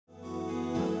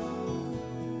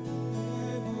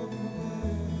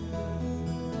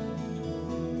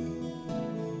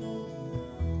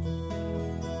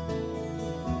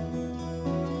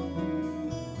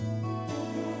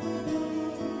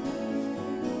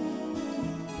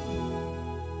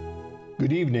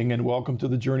Good evening and welcome to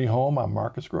The Journey Home. I'm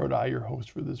Marcus Grodi, your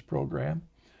host for this program.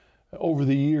 Over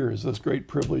the years, this great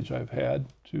privilege I've had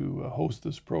to host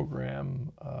this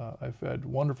program, I've had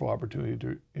wonderful opportunity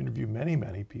to interview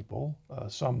many people,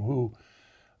 some who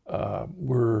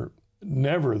were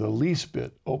never the least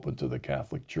bit open to the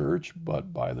Catholic Church,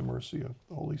 but by the mercy of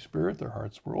the Holy Spirit, their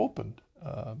hearts were opened,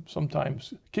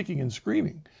 sometimes kicking and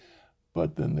screaming,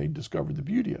 but then they discovered the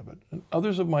beauty of it. And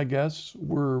others of my guests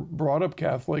were brought up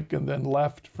Catholic and then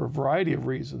left for a variety of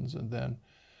reasons, and then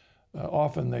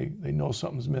often they know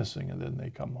something's missing and then they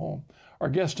come home. Our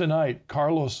guest tonight,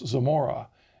 Carlos Zamora,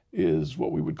 is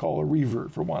what we would call a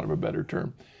revert, for want of a better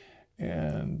term.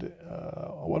 And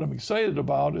what I'm excited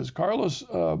about is Carlos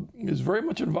is very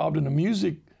much involved in a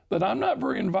music that I'm not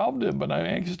very involved in, but I'm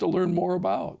anxious to learn more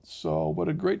about. So what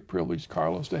a great privilege,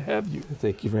 Carlos, to have you.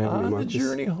 Thank you for having me, Marcus. On the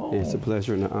journey home. It's a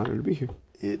pleasure and an honor to be here.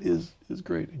 It is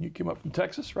great. And you came up from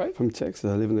Texas, right? From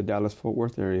Texas. I live in the Dallas-Fort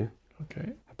Worth area.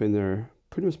 Okay. I've been there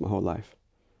pretty much my whole life.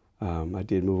 I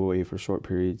did move away for short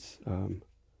periods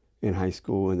in high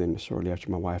school, and then shortly after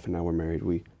my wife and I were married,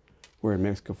 we were in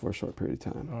Mexico for a short period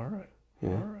of time. All right.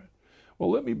 Yeah. All right.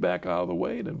 Well, let me back out of the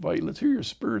way and invite you. Let's hear your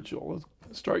spiritual.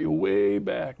 Let's start you way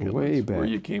back. Way back. Where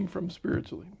you came from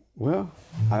spiritually. Well,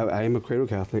 I am a cradle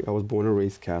Catholic. I was born and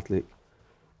raised Catholic.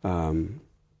 I'm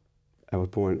a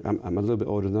little bit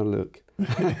older than I look.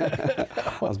 I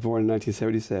was born in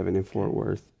 1977 in Fort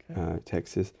Worth,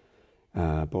 Texas.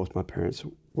 Both my parents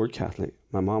were Catholic.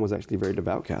 My mom was actually a very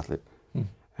devout Catholic.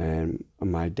 And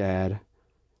my dad,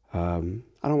 I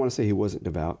don't want to say he wasn't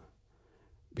devout,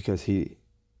 because he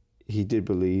did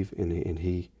believe, and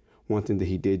he one thing that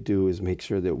he did do is make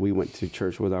sure that we went to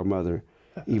church with our mother,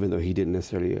 even though he didn't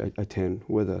necessarily attend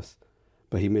with us.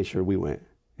 But he made sure we went.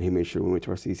 And he made sure we went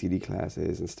to our CCD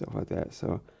classes and stuff like that.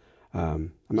 So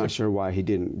I'm not sure why he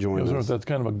didn't join us. That's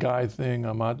kind of a guy thing.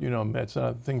 It's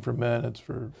not a thing for men. It's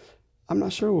for... I'm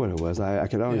not sure what it was. I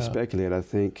could only speculate. I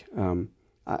think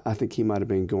he might have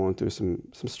been going through some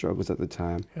struggles at the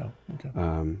time. Yeah.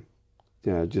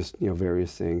 Okay. Just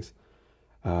various things.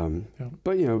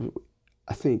 But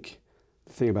I think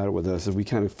the thing about it with us is we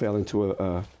kind of fell into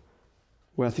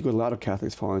what I think what a lot of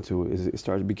Catholics fall into is it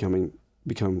started become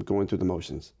going through the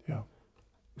motions. Yeah.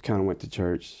 We kind of went to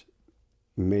church,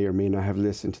 may or may not have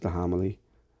listened to the homily,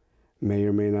 may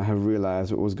or may not have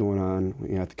realized what was going on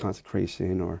at the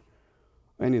consecration or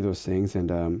any of those things.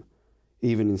 And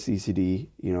even in CCD,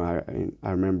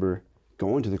 I remember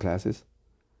going to the classes.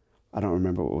 I don't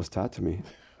remember what was taught to me.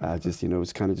 I just, it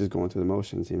was kind of just going through the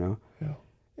motions, Yeah.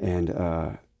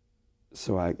 And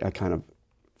so I kind of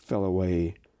fell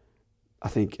away, I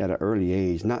think at an early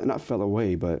age. Not fell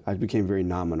away, but I became very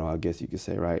nominal, I guess you could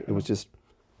say, right? It was just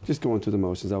going through the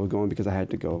motions. I was going because I had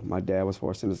to go. My dad was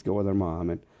forcing us to go with our mom,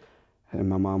 and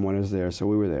my mom wanted us there, so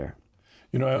we were there.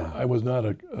 I was not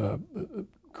a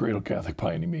cradle Catholic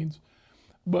by any means,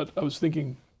 but I was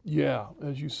thinking,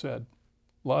 as you said,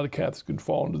 a lot of Catholics can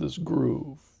fall into this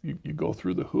groove. You go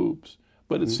through the hoops,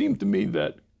 but it seemed to me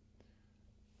that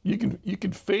you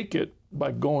can fake it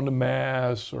by going to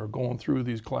mass or going through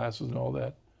these classes and all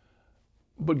that.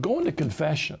 But going to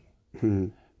confession,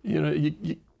 you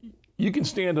can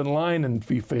stand in line and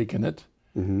be faking it,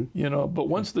 but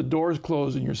once the doors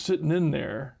close and you're sitting in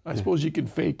there, I suppose you can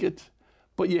fake it,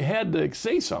 but you had to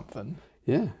say something.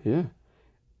 Yeah.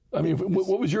 I mean,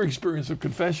 what was your experience of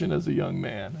confession as a young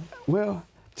man? Well,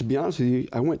 to be honest with you,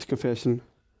 I went to confession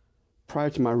prior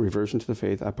to my reversion to the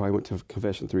faith. I probably went to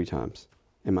confession 3 times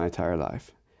in my entire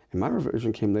life. And my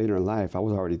reversion came later in life. I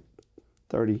was already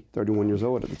 31 years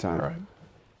old at the time. Right.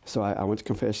 So I went to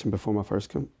confession before my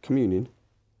first communion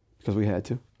because we had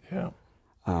to. Yeah.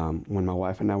 When my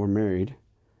wife and I were married,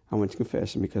 I went to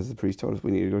confession because the priest told us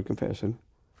we needed to go to confession.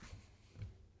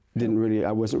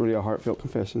 I wasn't really a heartfelt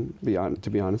confession, to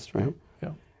be honest, right?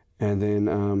 Yeah. And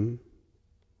then,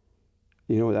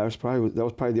 that was probably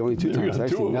the only 2 times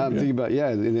actually. Now I'm thinking about,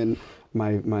 and then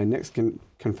my next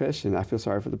confession, I feel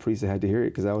sorry for the priest that had to hear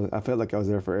it because I felt like I was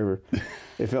there forever.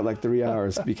 It felt like 3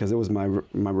 hours because it was my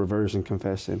reversion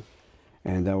confession,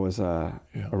 and that was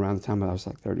around the time I was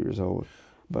like 30 years old.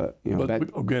 But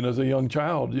again, as a young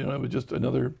child, it was just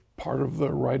another part of the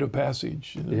rite of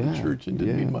passage in the church, and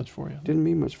didn't mean much for you. Didn't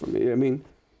mean much for me. I mean,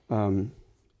 I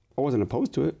wasn't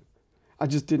opposed to it. I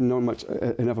just didn't know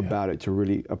enough about it to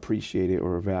really appreciate it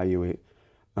or evaluate.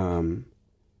 Growing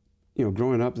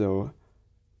up though,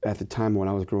 at the time when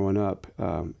I was growing up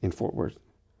in Fort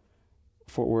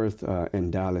Worth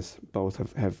and Dallas both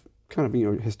have kind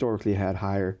of historically had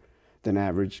higher than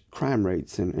average crime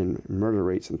rates and murder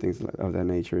rates and things of that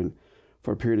nature. And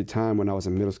for a period of time when I was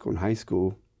in middle school and high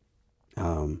school,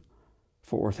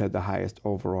 Fort Worth had the highest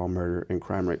overall murder and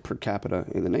crime rate per capita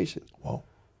in the nation. Wow.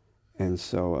 And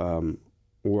so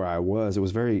where I was, it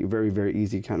was very, very, very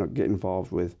easy to kind of get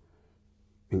involved with,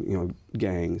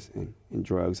 gangs and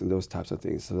drugs and those types of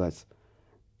things. So that's,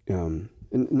 and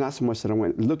not so much that I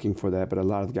went looking for that, but a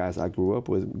lot of the guys I grew up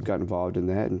with got involved in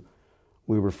that, and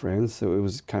we were friends, so it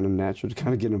was kind of natural to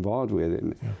kind of get involved with it.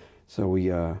 And so we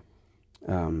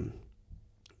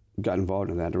got involved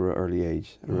in that at a real early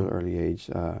age,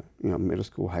 middle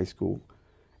school, high school,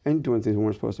 and doing things we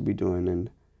weren't supposed to be doing. And,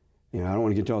 I don't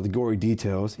want to get into all the gory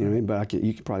details, but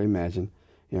you can probably imagine,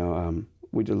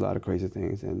 we did a lot of crazy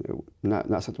things, and not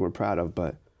something we're proud of,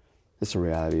 but it's a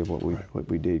reality of what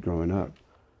we did growing up.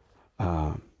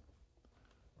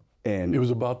 And it was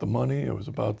about the money, it was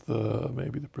about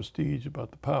maybe the prestige,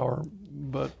 about the power,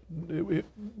 but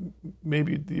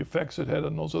maybe the effects it had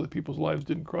on those other people's lives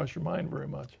didn't cross your mind very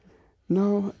much.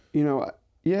 No,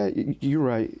 yeah, you're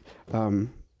right.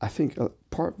 I think at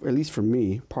least for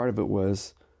me, part of it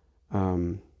was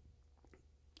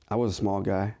I was a small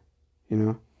guy,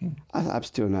 I'm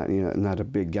still not a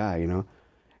big guy,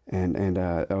 and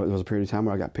there was a period of time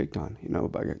where I got picked on,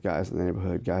 by guys in the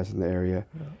neighborhood, guys in the area.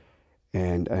 Yeah.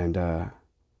 And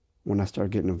when I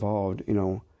started getting involved,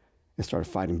 and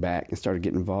started fighting back and started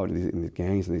getting involved in these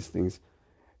gangs and these things,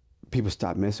 people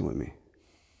stopped messing with me.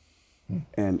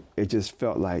 And it just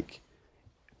felt like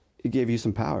it gave you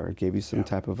some power. It gave you some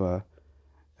type of a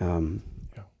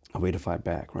way to fight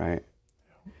back, right?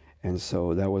 Yeah. And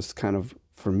so that was kind of,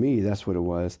 for me, that's what it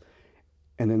was.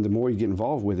 And then the more you get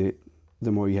involved with it,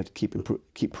 the more you have to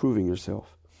keep proving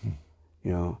yourself,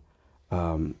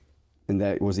 and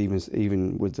that was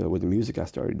even with the music I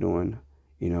started doing,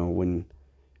 when,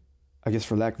 I guess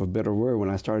for lack of a better word, when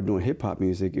I started doing hip hop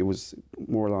music, it was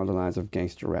more along the lines of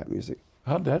gangster rap music.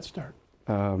 How'd that start?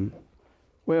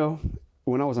 Well,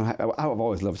 when I was I've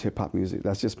always loved hip hop music.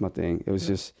 That's just my thing. It was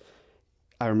just,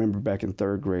 I remember back in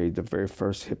 3rd grade, the very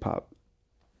first hip hop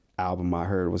album I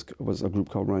heard was a group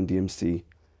called Run DMC,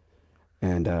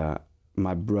 and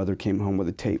my brother came home with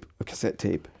a cassette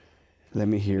tape. Let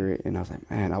me hear it, and I was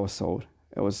like, man, I was sold.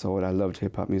 I loved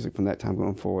hip hop music from that time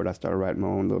going forward. I started writing my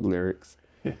own little lyrics.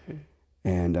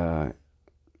 And in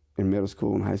middle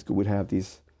school and high school, we'd have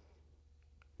these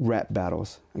rap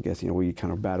battles, I guess, where you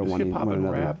kind of battle one another. Hip hop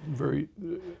and rap very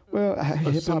well,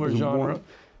 hip hop is genre? One.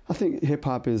 I think hip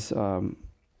hop is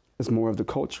more of the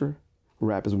culture.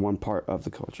 Rap is one part of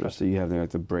the culture. So you have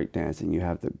the break dancing, you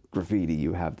have the graffiti,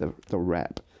 you have the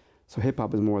rap. So hip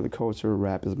hop is more of the culture,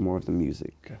 rap is more of the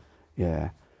music. Okay. Yeah,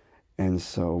 and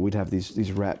so we'd have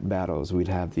these rap battles. We'd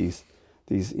have these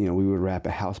we would rap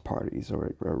at house parties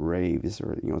or raves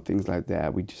or things like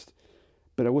that.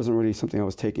 But it wasn't really something I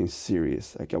was taking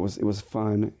serious. Like it was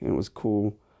fun and it was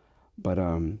cool, but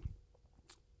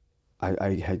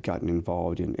I had gotten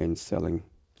involved in selling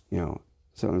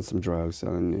some drugs,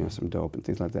 selling some dope and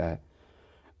things like that,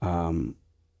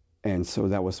 and so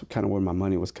that was kind of where my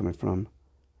money was coming from,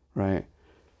 right?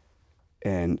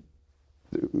 And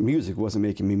the music wasn't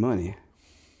making me money.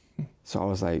 So I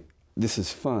was like, this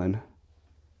is fun,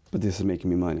 but this is making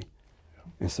me money. Yeah.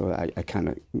 And so I kind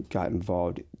of got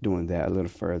involved doing that a little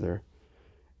further.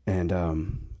 And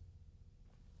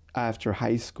after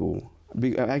high school,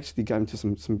 I actually got into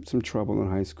some trouble in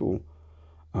high school.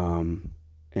 And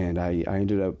I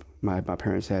ended up, my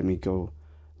parents had me go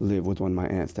live with one of my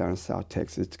aunts down in South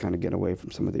Texas to kind of get away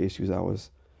from some of the issues I was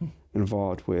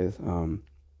involved with.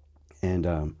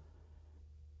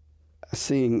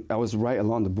 I was right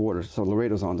along the border. So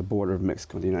Laredo's on the border of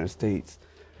Mexico and the United States.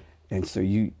 And so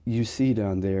you see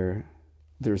down there,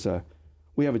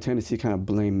 we have a tendency to kind of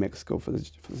blame Mexico for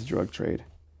this drug trade.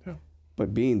 Yeah.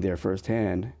 But being there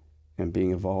firsthand and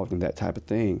being involved in that type of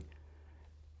thing,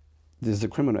 there's a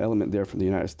criminal element there from the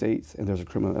United States and there's a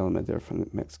criminal element there from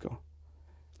Mexico.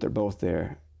 They're both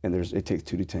there, and it takes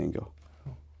two to tango,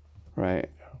 right?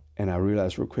 Yeah. And I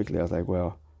realized real quickly, I was like,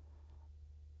 well,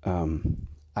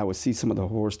 I would see some of the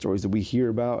horror stories that we hear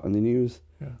about on the news,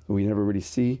 that we never really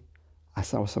see. I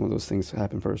saw some of those things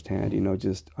happen firsthand,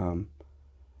 just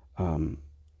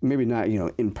maybe not,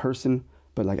 in person,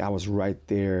 but like I was right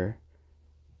there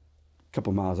a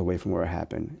couple miles away from where it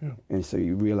happened. Yeah. And so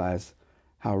you realize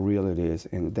how real it is.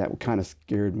 And that kind of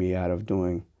scared me out of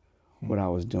doing what I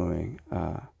was doing,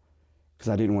 because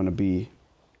I didn't want to be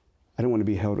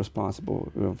held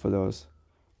responsible for those,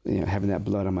 having that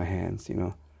blood on my hands,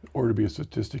 Or to be a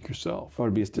statistic yourself. Or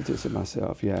to be a statistic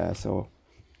myself, yeah. So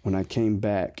when I came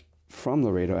back from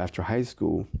Laredo after high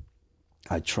school,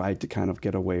 I tried to kind of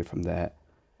get away from that.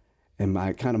 And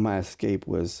my escape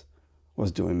was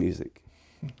doing music.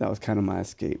 That was kind of my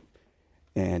escape.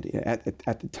 And at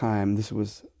the time, this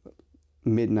was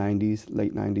mid 90s,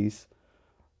 late 90s.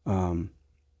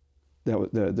 That was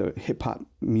the hip hop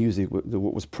music.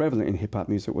 What was prevalent in hip hop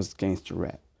music was gangster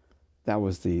rap. That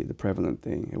was the prevalent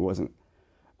thing. It wasn't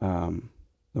the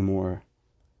more.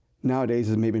 Nowadays,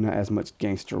 there's maybe not as much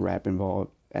gangster rap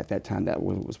involved. At that time, that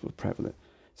was prevalent.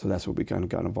 So that's what we kind of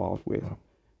got involved with. Wow.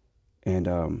 And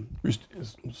you're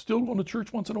still going to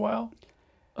church once in a while,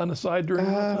 on the side during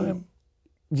that time.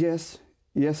 Yes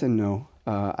and no.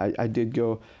 I did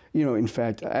go. In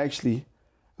fact, I actually.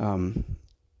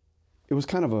 It was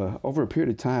kind of over a period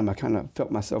of time, I kind of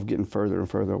felt myself getting further and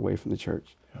further away from the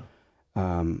church.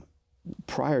 Yeah.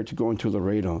 Prior to going to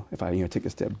Laredo, if I take a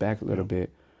step back a little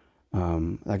bit,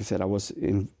 like I said,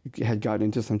 had gotten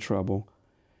into some trouble,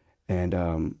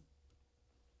 and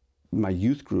my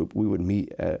youth group, we would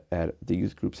meet at the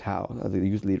youth group's house, the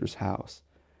youth leader's house,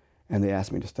 and they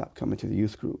asked me to stop coming to the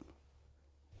youth group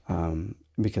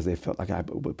because they felt like I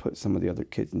would put some of the other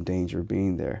kids in danger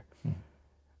being there.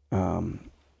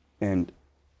 And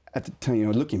at the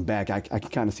time, looking back, I can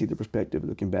kind of see the perspective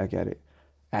looking back at it.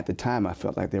 At the time, I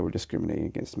felt like they were discriminating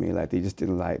against me, like they just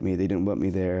didn't like me, they didn't want me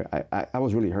there. I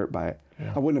was really hurt by it.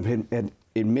 Yeah. I wouldn't have had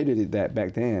admitted that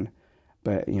back then,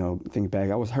 but thinking back,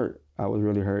 I was hurt. I was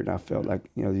really hurt, and I felt like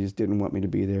they just didn't want me to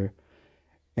be there.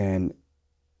 And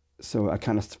so I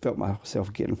kind of felt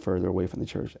myself getting further away from the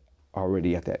church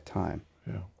already at that time.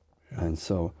 Yeah. And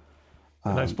so.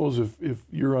 And I suppose if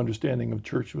your understanding of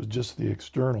church was just the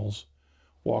externals,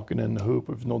 walking in the hoop,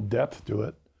 with no depth to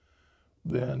it,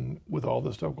 then with all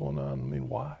this stuff going on,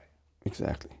 why?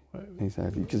 Exactly.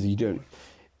 Exactly. Because you don't,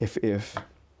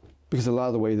 because a lot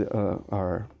of the way that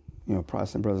our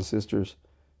Protestant brothers and sisters,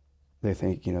 they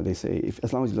think, they say,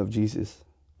 as long as you love Jesus,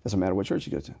 it doesn't matter what church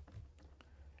you go to.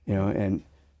 And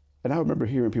I remember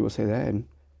hearing people say that, and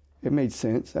it made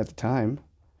sense at the time.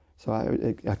 So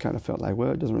I kind of felt like,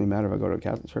 well, it doesn't really matter if I go to a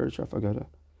Catholic church or if I go to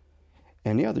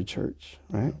any other church,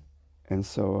 right? And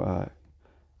so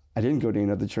I didn't go to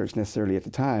any other church necessarily at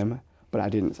the time, but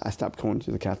I stopped going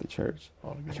to the Catholic church.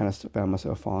 I kind of found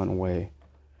myself falling away.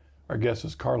 Our guest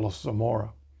is Carlos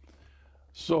Zamora.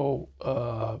 So,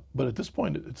 but at this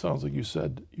point, it sounds like you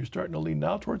said you're starting to lean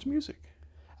now towards music.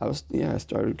 I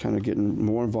started kind of getting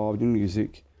more involved in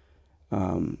music.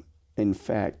 In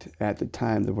fact, at the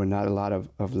time, there were not a lot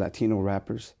of Latino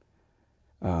rappers.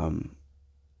 And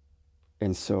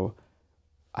so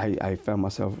I found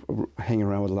myself hanging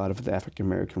around with a lot of the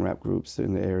African-American rap groups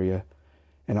in the area.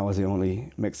 And I was the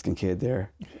only Mexican kid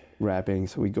there rapping.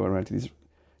 So we'd go around to these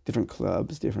different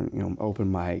clubs, different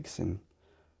open mics and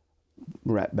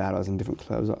rap battles in different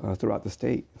clubs throughout the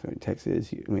state. So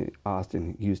Texas,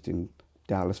 Austin, Houston,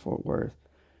 Dallas, Fort Worth.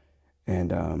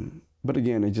 And but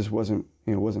again, it just wasn't,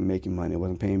 it wasn't making money. It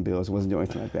wasn't paying bills. It wasn't doing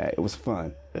anything like that. It was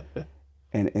fun.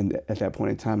 and at that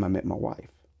point in time, I met my wife.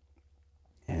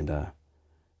 And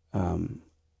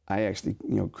I actually,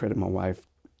 credit my wife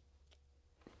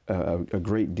a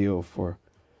great deal for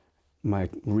my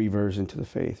reversion to the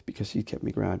faith because she kept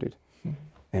me grounded.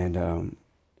 And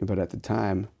but at the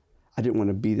time, I didn't want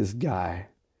to be this guy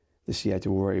that she had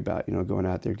to worry about, going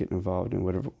out there, getting involved in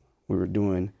whatever we were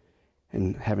doing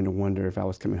and having to wonder if I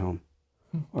was coming home.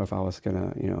 Or if I was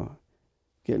gonna,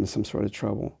 get in some sort of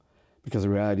trouble, because the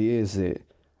reality is that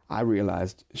I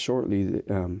realized shortly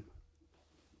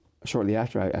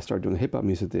after I started doing hip hop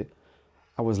music that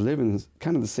I was living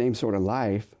kind of the same sort of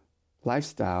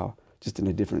lifestyle, just in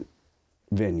a different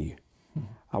venue.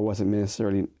 I wasn't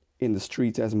necessarily in the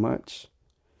streets as much,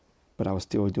 but I was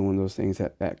still doing those things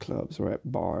at clubs or at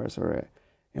bars and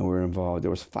we were involved. There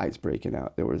was fights breaking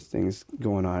out. There was things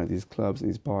going on at these clubs and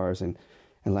these bars, and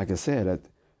like I said,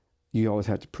 you always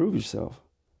have to prove yourself.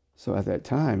 So at that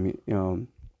time,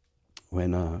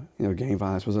 when gang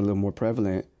violence was a little more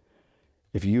prevalent,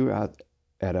 if you were out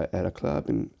at a club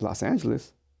in Los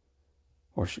Angeles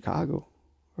or Chicago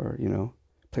or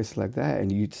places like that,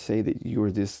 and you'd say that you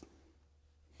were this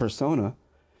persona,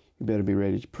 you better be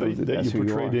ready to prove that that's who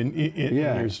you are.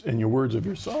 in your words of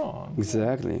your song.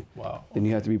 Exactly. Wow. Then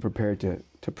you have to be prepared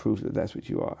to prove that that's what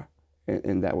you are,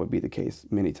 and that would be the case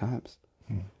many times.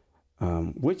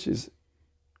 Which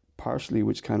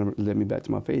kind of led me back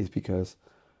to my faith, because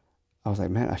I was like,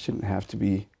 man, I shouldn't have to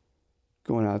be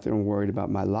going out there and worried about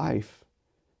my life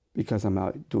because I'm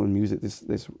out doing music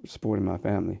that's supporting my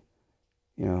family,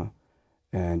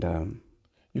 and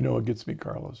what gets me,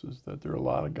 Carlos, is that there are a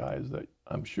lot of guys that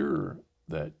I'm sure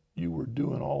that you were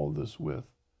doing all of this with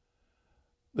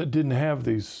that didn't have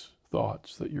these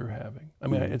thoughts that you're having.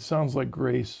 It sounds like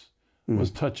grace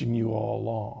was touching you all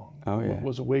along. Oh, yeah.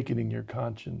 Was awakening your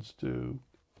conscience to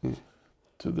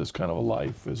this kind of a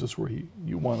life. Is this where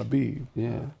you want to be?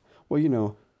 Yeah.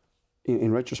 Well,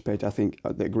 in retrospect, I think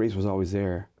that grace was always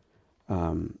there.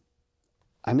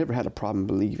 I never had a problem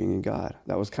believing in God.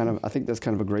 That was I think that's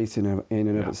kind of a grace in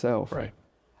and of itself. Right.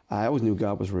 I always knew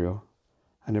God was real.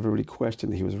 I never really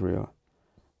questioned that he was real.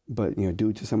 But,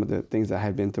 due to some of the things I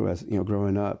had been through as,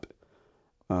 growing up,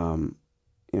 some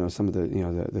of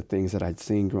the things that I'd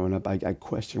seen growing up, I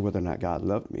questioned whether or not God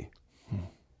loved me.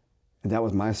 And that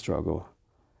was my struggle.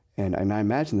 And I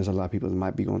imagine there's a lot of people that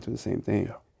might be going through the same thing.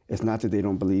 Yeah. It's not that they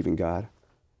don't believe in God.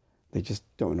 They just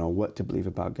don't know what to believe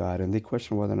about God, and they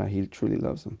question whether or not he truly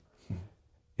loves them.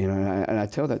 And I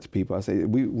tell that to people. I say,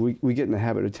 we get in the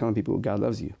habit of telling people God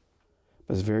loves you.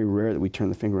 But it's very rare that we turn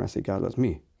the finger around and say, God loves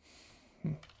me.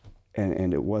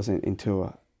 And it wasn't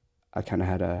until I kind of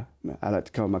had I like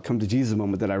to call it my come to Jesus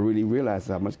moment that I really realized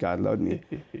how much God loved me.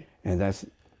 And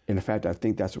in fact, I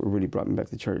think that's what really brought me back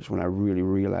to church, when I really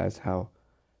realized how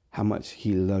much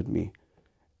he loved me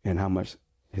and how much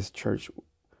his church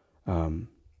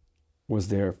was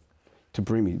there to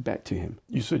bring me back to him.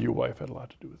 You said your wife had a lot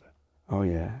to do with that. Oh,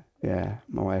 yeah. Yeah,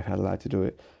 my wife had a lot to do with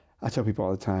it. I tell people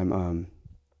all the time,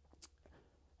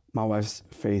 my wife's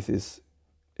faith is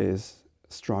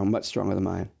strong, much stronger than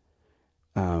mine.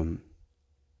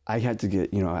 I had to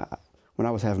get, when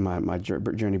I was having my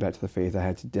journey back to the faith, I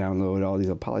had to download all these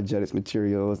apologetics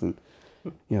materials and,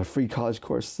 free college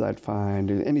courses I'd find,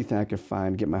 and anything I could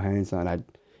find, get my hands on. I'd,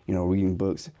 reading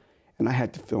books. And I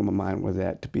had to fill my mind with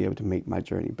that to be able to make my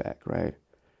journey back, right?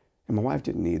 And my wife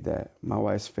didn't need that. My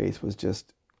wife's faith was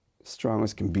just strong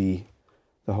as can be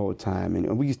the whole time.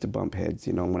 And we used to bump heads,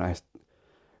 when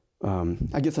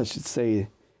I guess I should say,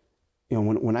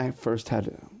 when I first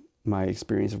had my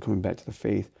experience of coming back to the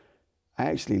faith, I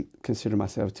actually consider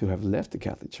myself to have left the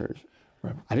Catholic Church.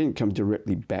 Right. I didn't come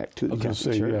directly back to the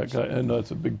Catholic Church. Yeah, and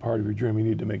that's a big part of your journey. We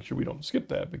need to make sure we don't skip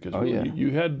that, because you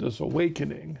had this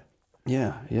awakening.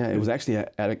 Yeah. It was actually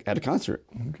at a concert,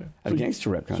 at a gangster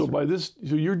rap concert.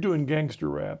 So you're doing gangster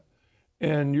rap,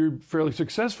 and you're fairly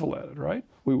successful at it, right?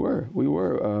 We were.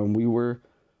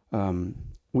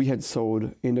 We had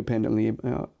sold independently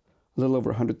a little over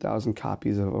 100,000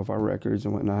 copies of our records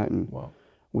and whatnot, and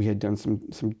we had done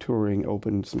some touring,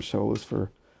 opened some shows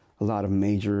for a lot of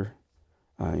major,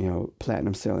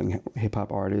 platinum selling hip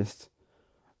hop artists,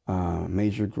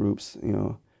 major groups,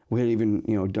 We had even,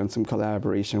 done some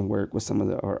collaboration work with some of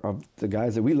the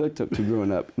guys that we looked up to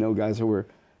growing up, guys who were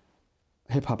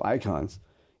hip hop icons,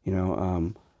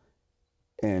 but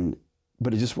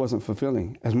it just wasn't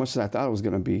fulfilling. As much as I thought it was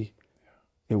going to be,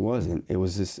 it wasn't. It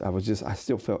was just, I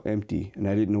still felt empty, and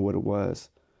I didn't know what it was.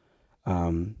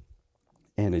 And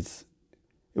it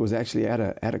was actually at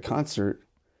a concert,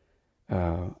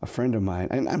 a friend of mine,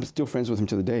 and I'm still friends with him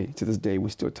to this day, we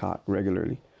still talk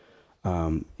regularly.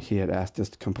 He had asked us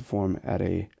to come perform at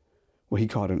what he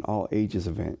called an all ages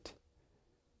event.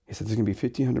 He said, there's gonna be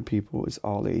 1,500 people, it's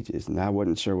all ages. And I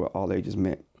wasn't sure what all ages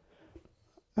meant.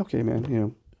 Okay,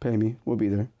 man, pay me, we'll be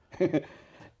there.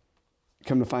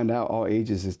 Come to find out, all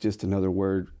ages is just another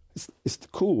word. It's the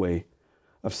cool way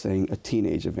of saying a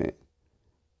teenage event.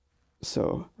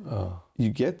 So you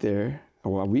get there,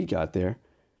 well, we got there,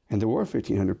 and there were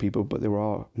 1,500 people, but they were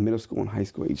all middle school and high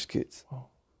school age kids. Oh.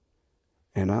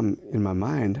 And in my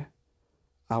mind,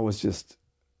 I was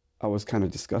kind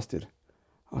of disgusted.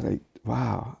 I was like,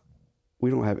 wow, we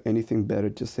don't have anything better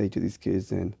to say to these kids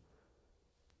than,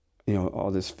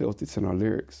 all this filth that's in our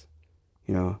lyrics,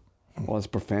 all this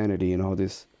profanity and all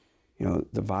this,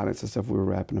 the violence and stuff we were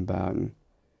rapping about. And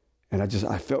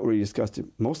I felt really disgusted,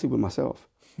 mostly with myself,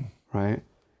 right?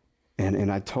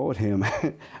 And I told him,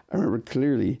 I remember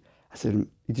clearly, I said,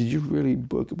 did you really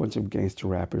book a bunch of gangster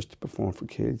rappers to perform for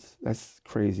kids? That's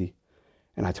crazy.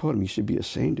 And I told him, you should be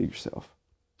ashamed of yourself.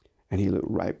 And he looked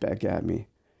right back at me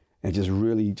and just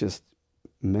really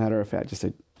matter of fact, just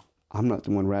said, I'm not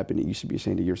the one rapping it. You should be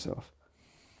ashamed of yourself.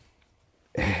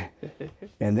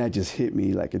 And that just hit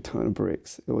me like a ton of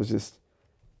bricks. It was just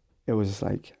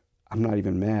like, I'm not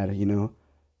even mad,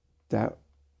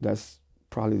 That's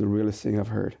probably the realest thing I've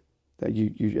heard. That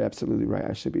you're absolutely right.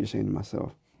 I should be ashamed of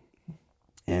myself.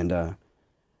 And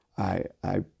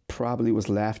I probably was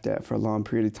laughed at for a long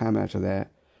period of time after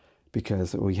that,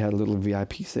 because we had a little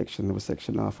VIP section that was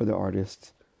sectioned off for the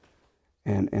artists.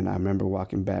 And I remember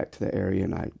walking back to the area,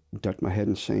 and I ducked my head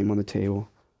in shame on the table,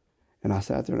 and I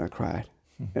sat there and I cried.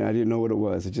 And I didn't know what it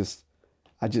was.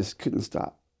 I just couldn't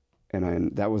stop.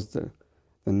 And that was the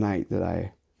night that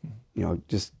I,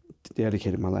 just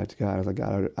dedicated my life to God. I was like,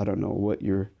 God, I don't know what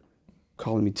you're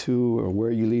calling me to or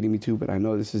where you're leading me to, but I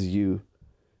know this is you.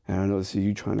 And I know this is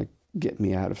you trying to get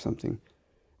me out of something.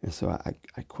 And so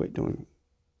I quit doing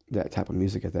that type of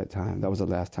music at that time. That was the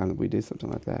last time that we did something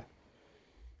like that.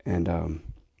 And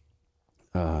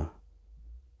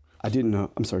I didn't know.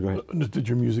 I'm sorry, go ahead. Did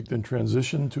your music then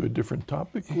transition to a different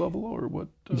topic level, or what?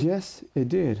 Yes, it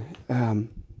did.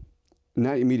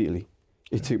 Not immediately.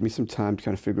 It took me some time to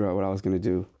kind of figure out what I was going to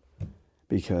do,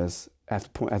 because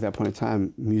at that point in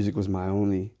time, music was my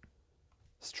only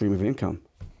stream of income.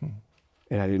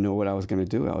 And I didn't know what I was going to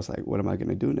do. I was like, what am I going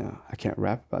to do now? I can't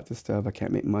rap about this stuff. I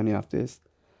can't make money off this.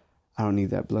 I don't need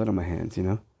that blood on my hands, you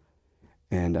know?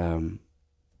 And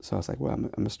so I was like, well, I'm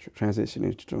going to transition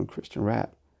into doing Christian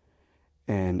rap.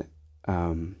 And,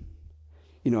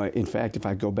 you know, in fact, if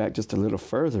I go back just a little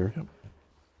further,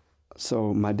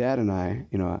 so my dad and I,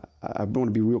 you know, I want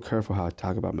to be real careful how I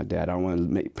talk about my dad. I don't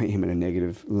want to paint him in a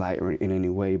negative light or in any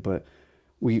way, but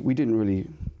we didn't really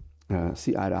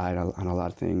see eye to eye on a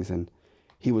lot of things. And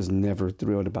he was never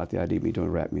thrilled about the idea of me doing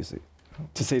rap music,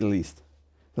 to say the least.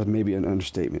 That's maybe an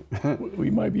understatement. We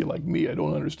might be like me. I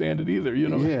don't understand it either, you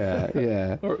know?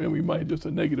 Yeah. And we might just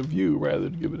a negative view rather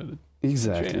than giving it a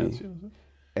chance. You know?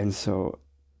 And so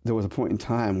there was a point in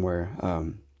time where,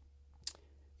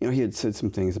 you know, he had said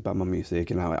some things about my music,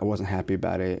 and I wasn't happy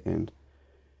about it. And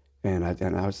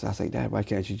I was like, Dad, why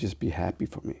can't you just be happy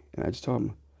for me? And I just told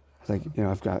him, I was like, you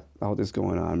know, I've got all this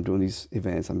going on. I'm doing these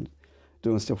events. I'm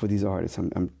doing stuff with these artists.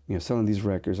 I'm you know, selling these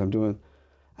records. I'm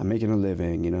making a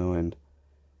living, you know.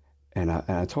 And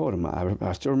I told him,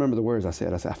 I still remember the words I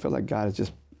said. I said, I feel like God is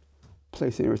just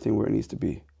placing everything where it needs to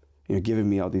be, you know, giving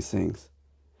me all these things.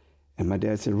 And my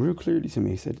dad said real clearly to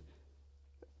me, he said,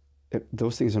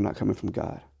 those things are not coming from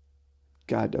God.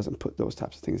 God doesn't put those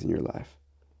types of things in your life.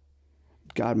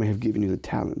 God may have given you the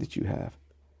talent that you have,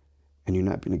 and you're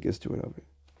not being a good steward of it.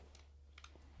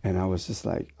 And I was just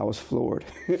like, I was floored.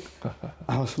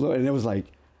 I was floored. And it was like,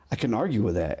 I couldn't argue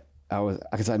with that.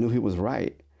 Because I knew he was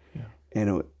right. Yeah.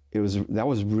 And that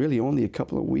was really only a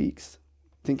couple of weeks.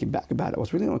 Thinking back about it, it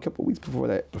was really only a couple of weeks before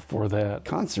that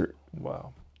concert.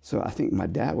 Wow. So I think my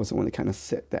dad was the one that kind of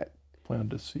set that. Planted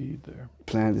the seed there.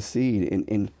 Planted the seed.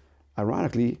 And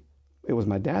ironically, it was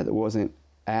my dad that wasn't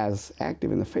as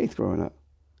active in the faith growing up,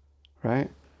 right?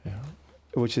 Yeah.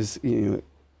 Which is, you know,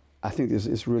 I think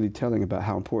it's really telling about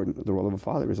how important the role of a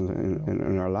father is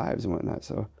in our lives and whatnot.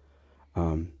 So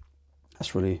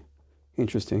that's really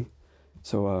interesting.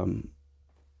 So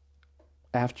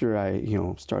after I, you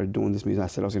know, started doing this music, I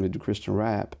said I was going to do Christian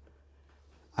rap.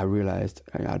 I realized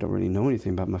I don't really know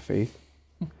anything about my faith.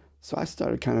 So I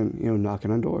started kind of, you know,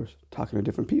 knocking on doors, talking to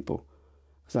different people.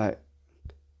 Because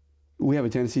we have a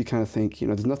tendency to kind of think, you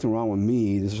know, there's nothing wrong with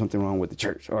me, there's something wrong with the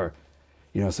church. Or,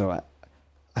 you know, so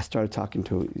I started talking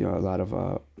to, you know, a lot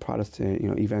of Protestant, you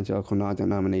know, evangelical,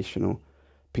 non-denominational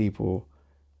people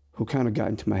who kind of got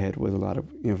into my head with a lot of,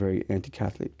 you know, very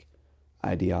anti-Catholic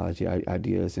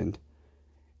ideas, and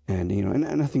you know,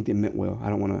 and I think they meant well. I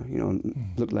don't want to, you know,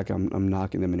 look like I'm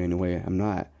knocking them in any way. I'm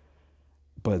not.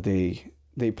 But they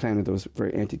planted those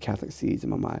very anti-Catholic seeds in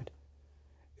my mind,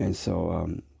 and so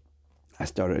I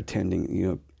started attending. You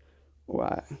know,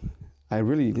 well, I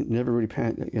really never really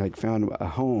found a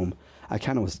home. I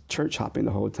kind of was church hopping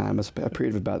the whole time. It was a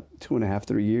period of about 2.5,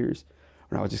 3 years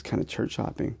where I was just kind of church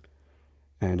hopping.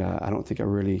 And I don't think I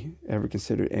really ever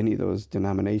considered any of those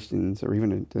denominations or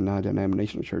even the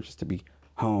non-denominational churches to be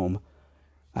home.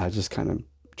 I was just kind of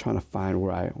trying to find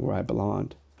where I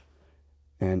belonged.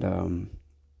 And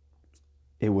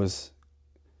it was,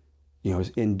 you know,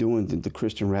 in doing the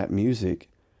Christian rap music,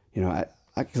 you know,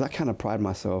 because I kind of pride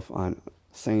myself on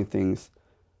saying things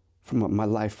from my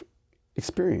life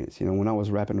experience. You know, when I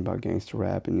was rapping about gangsta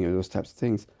rap and, you know, those types of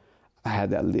things, I had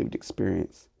that lived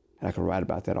experience, and I could write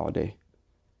about that all day.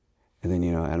 And then,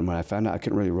 you know, and when I found out I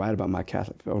couldn't really write about my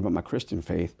Catholic or about my Christian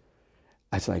faith,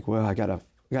 I was like, well, I gotta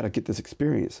get this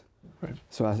experience. Right.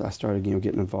 So I started, you know,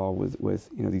 getting involved with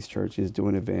you know, these churches,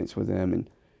 doing events with them, and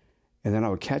then I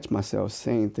would catch myself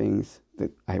saying things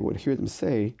that I would hear them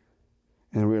say,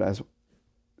 and I realized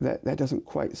that doesn't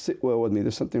quite sit well with me.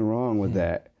 There's something wrong with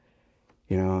that,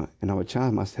 you know. And I would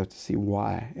challenge myself to see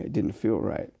why it didn't feel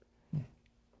right.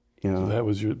 You know. So that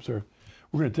was your observe.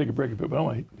 We're going to take a break a bit, but I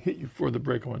want to hit you for the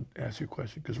break. I want to ask you a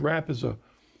question, because rap is a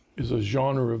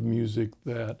genre of music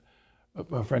that,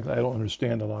 frankly, I don't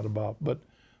understand a lot about. But,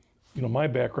 you know, my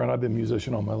background, I've been a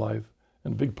musician all my life,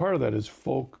 and a big part of that is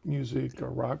folk music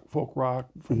or folk rock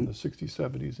from the 60s,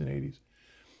 70s, and 80s.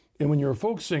 And when you're a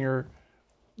folk singer,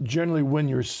 generally when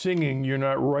you're singing, you're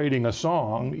not writing a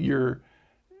song, you're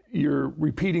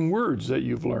repeating words that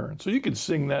you've learned. So you could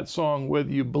sing that song whether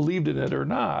you believed in it or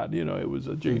not. You know, it was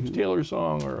a James Taylor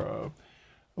song or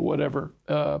whatever.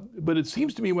 But it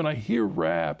seems to me when I hear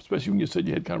rap, especially when you said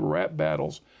you had kind of rap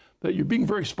battles, that you're being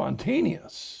very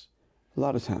spontaneous. A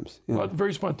lot of times. Yeah.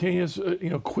 Very spontaneous, you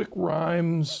know, quick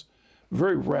rhymes,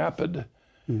 very rapid.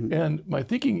 And my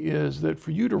thinking is that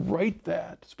for you to write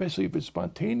that, especially if it's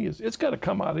spontaneous, it's got to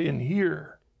come out in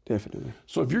here. Definitely.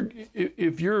 So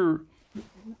if you're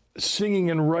singing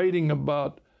and writing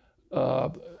about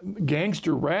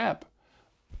gangster rap,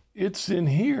 it's in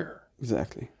here.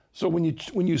 Exactly. So when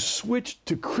you switch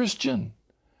to Christian,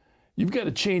 you've got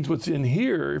to change what's in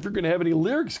here if you're going to have any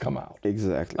lyrics come out.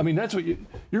 Exactly. I mean, that's what you're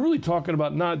really talking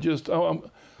about. Not just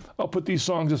I'll put these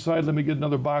songs aside. Let me get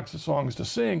another box of songs to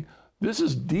sing. This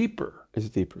is deeper. It's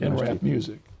deeper in rap deeper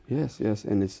music. Yes,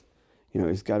 and it's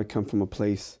it's got to come from a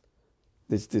place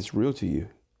that's real to you.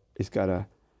 It's got to,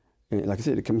 like I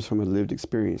said, it comes from a lived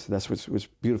experience. That's what's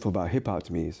beautiful about hip hop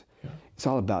to me. It's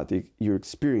all about your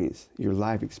experience, your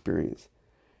life experience,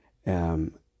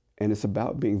 and it's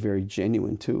about being very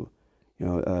genuine too.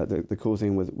 The cool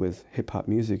thing with hip hop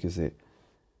music is that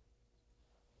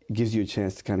it gives you a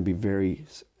chance to kind of be very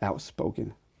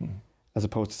outspoken, as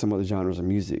opposed to some other genres of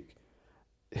music.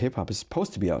 Hip hop is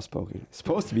supposed to be outspoken. It's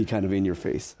supposed to be kind of in your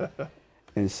face,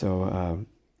 and so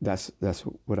that's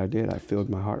what I did. I filled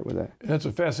my heart with that. And that's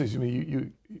what fascinates me.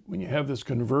 You when you have this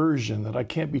conversion that I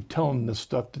can't be telling this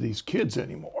stuff to these kids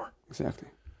anymore. Exactly.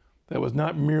 That was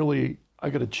not merely I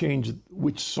got to change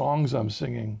which songs I'm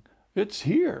singing. It's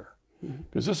here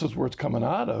because this is where it's coming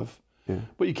out of. Yeah.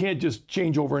 But you can't just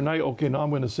change overnight. Okay, now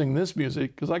I'm going to sing this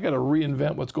music because I got to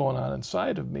reinvent what's going on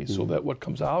inside of me so that what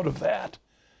comes out of that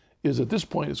is at this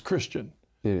point is Christian.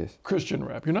 It is. Christian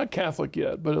rap. You're not Catholic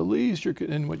yet, but at least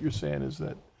and what you're saying is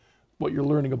that what you're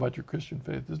learning about your Christian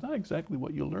faith is not exactly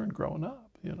what you learned growing up,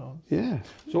 Yeah.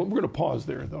 So we're going to pause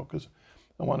there, though, because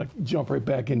I want to jump right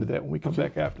back into that when we come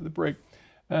back after the break.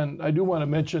 And I do want to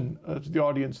mention to the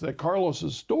audience that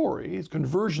Carlos's story, his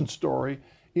conversion story,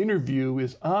 interview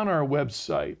is on our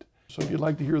website. So if you'd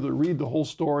like to read the whole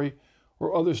story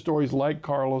or other stories like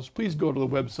Carlos, please go to the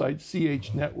website,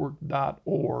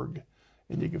 chnetwork.org,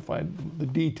 and you can find the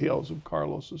details of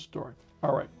Carlos's story.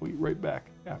 All right, we'll be right back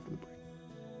after the break.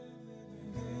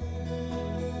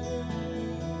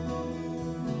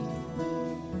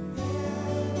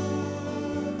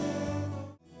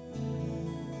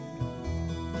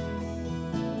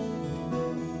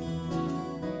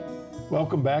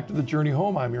 Welcome back to The Journey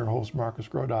Home. I'm your host, Marcus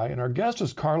Grodi, and our guest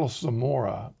is Carlos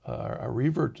Zamora, a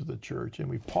revert to the church. And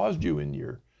we paused you in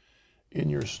your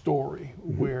story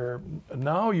where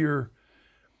now you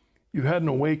had an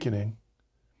awakening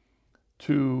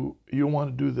to you don't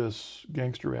want to do this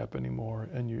gangster rap anymore,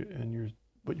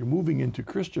 but you're moving into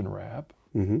Christian rap,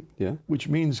 Yeah. which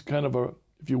means kind of a,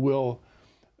 if you will,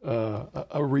 a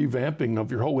revamping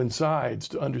of your whole insides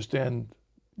to understand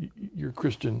your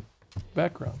Christian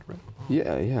background, right?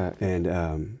 Yeah, and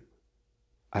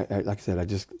I like I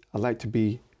said, I like to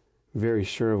be very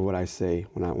sure of what I say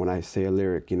when I say a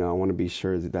lyric. I want to be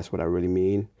sure that that's what I really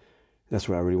mean, that's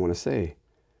what I really want to say.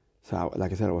 So,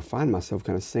 like I said, I would find myself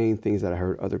kind of saying things that I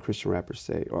heard other Christian rappers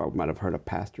say, or I might have heard a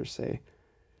pastor say.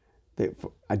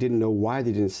 I didn't know why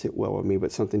they didn't sit well with me,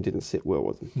 but something didn't sit well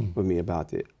with me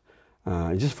about it.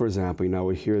 Just for example, I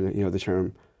would hear the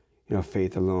term,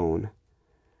 faith alone.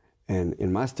 And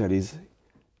in my studies,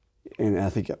 and I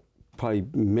think probably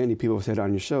many people have said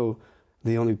on your show,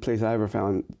 the only place I ever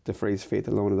found the phrase faith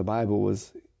alone in the Bible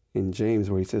was in James,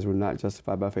 where he says we're not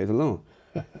justified by faith alone.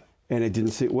 And it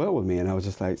didn't sit well with me. And I was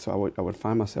just like, so I would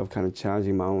find myself kind of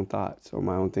challenging my own thoughts or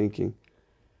my own thinking.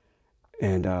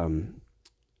 And,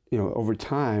 over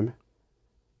time,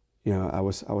 I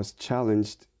was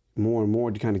challenged more and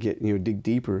more to kind of get, dig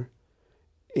deeper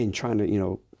in trying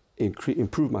to,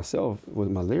 improve myself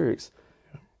with my lyrics.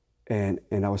 And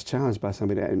I was challenged by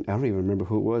somebody, and I don't even remember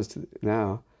who it was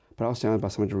now, but I was challenged by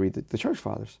somebody to read the Church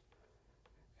Fathers.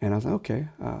 And I was like, okay,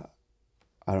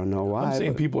 I don't know why. I'm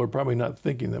saying people are probably not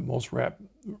thinking that most rap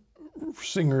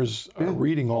singers are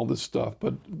reading all this stuff,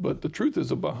 but the truth is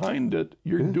that behind it,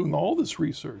 you're doing all this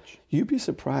research. You'd be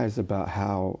surprised about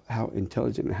how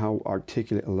intelligent and how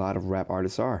articulate a lot of rap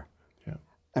artists are. Yeah.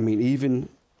 I mean, even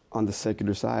on the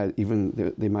secular side,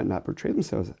 even they might not portray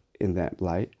themselves in that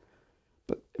light,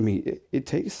 but I mean, it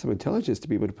takes some intelligence to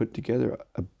be able to put together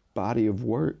a body of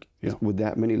work with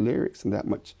that many lyrics and that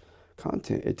much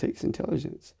content. It takes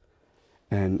intelligence.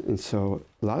 And so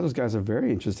a lot of those guys are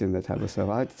very interested in that type of stuff.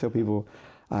 I like to tell people,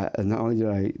 not only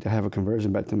did I have a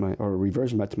reversion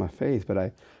back to my faith, but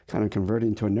I kind of converted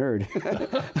into a nerd.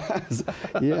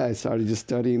 I started just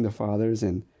studying the fathers,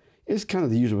 and it's kind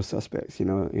of the usual suspects,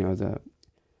 the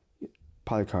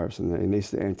Polycarps and the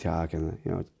Ignatius of Antioch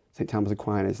and St. Thomas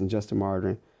Aquinas and Justin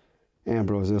Martyr and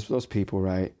Ambrose, those people,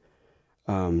 right?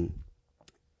 And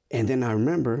then I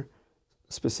remember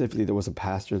specifically there was a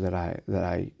pastor that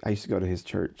I used to go to his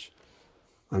church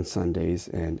on Sundays,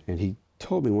 and he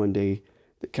told me one day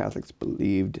the Catholics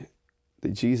believed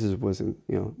that Jesus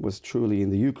was truly in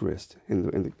the Eucharist,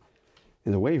 in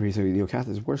the wafer. He said,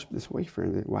 Catholics worship this wafer,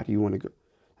 and why do you want to go?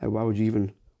 Like, why would you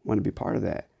even want to be part of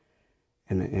that?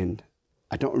 And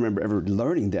I don't remember ever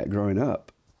learning that growing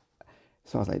up.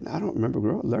 So I was like, I don't remember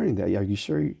learning that. Are you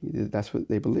sure that's what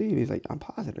they believe? He's like, I'm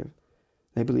positive.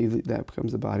 They believe that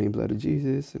becomes the body and blood of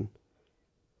Jesus. And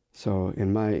so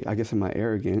in my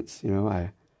arrogance,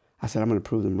 I said, I'm going to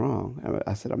prove them wrong.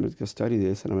 I said, I'm going to go study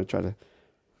this, and I'm going to try to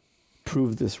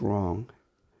prove this wrong.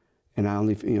 And I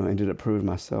only, ended up proving to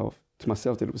myself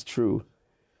that it was true.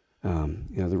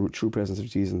 The true presence of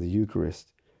Jesus in the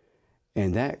Eucharist.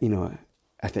 And that,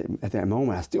 at that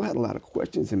moment, I still had a lot of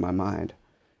questions in my mind.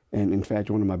 And in fact,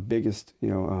 one of my biggest,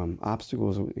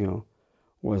 obstacles,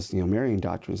 was, Marian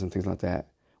doctrines and things like that,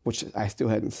 which I still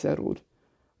hadn't settled.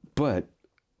 But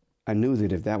I knew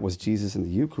that if that was Jesus in the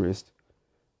Eucharist,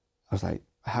 I was like,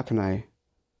 how can I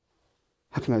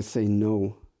say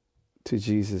no to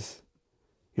Jesus?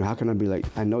 How can I be like,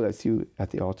 I know that's you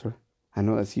at the altar. I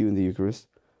know that's you in the Eucharist,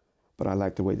 but I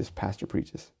like the way this pastor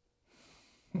preaches.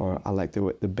 Or I like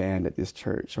the band at this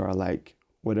church, or I like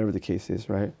whatever the case is,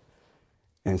 right?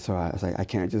 And so I was like, I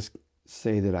can't just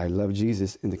say that I love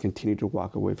Jesus and then continue to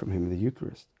walk away from him in the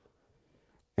Eucharist.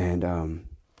 And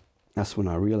that's when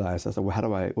I realized, I said,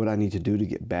 well, what do I need to do to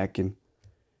get back in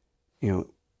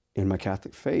my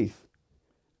Catholic faith?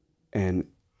 And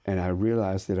I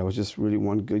realized that I was just really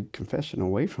one good confession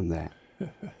away from that.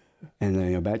 And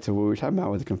then, back to what we were talking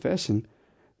about with the confession,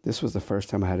 this was the first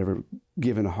time I had ever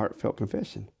given a heartfelt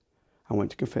confession. I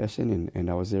went to confession, and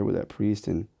I was there with that priest,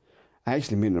 and I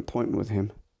actually made an appointment with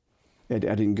him. I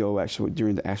didn't go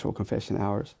during the actual confession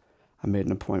hours. I made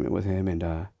an appointment with him, and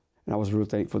I was real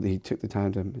thankful that he took the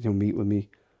time to meet with me.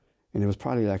 And it was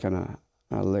probably like on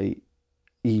a late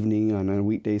evening on a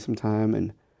weekday sometime,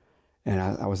 and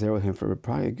I was there with him for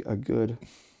probably a good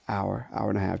hour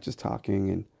and a half, just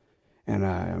talking, and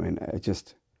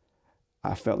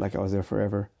I felt like I was there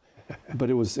forever. But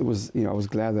it was I was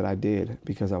glad that I did,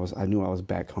 because I knew I was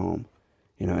back home,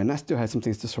 and I still had some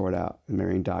things to sort out,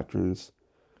 Marian doctrines,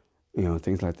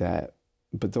 things like that.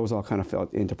 But those all kind of fell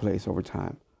into place over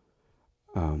time.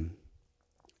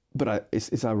 But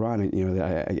it's ironic,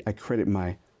 that I credit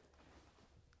my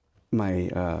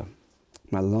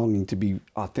longing to be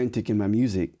authentic in my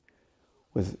music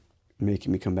with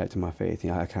making me come back to my faith.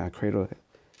 I kind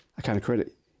of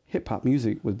credit hip hop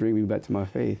music with bringing me back to my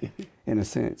faith, in a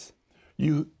sense.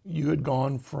 You had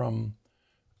gone from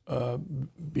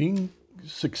being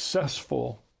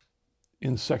successful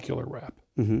in secular rap.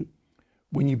 Mm-hmm.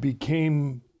 When you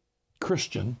became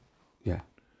Christian, yeah,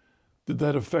 did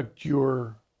that affect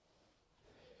your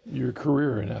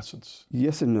career in essence?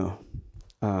 Yes and no.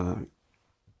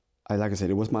 Like I said,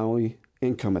 it was my only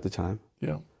income at the time.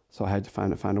 Yeah. So I had to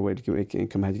find a way to make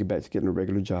income. I had to get back to getting a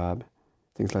regular job,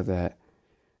 things like that.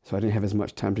 So I didn't have as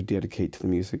much time to dedicate to the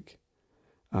music.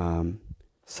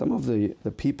 Some of the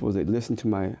people that listened to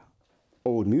my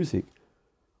old music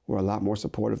were a lot more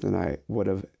supportive than I would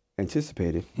have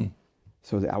anticipated.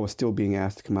 So that I was still being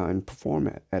asked to come out and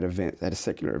perform at events, at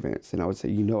secular events. And I would say,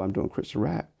 I'm doing Christian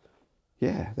rap.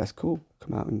 Yeah, that's cool.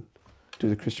 Come out and do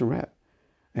the Christian rap.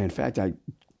 And in fact,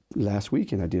 last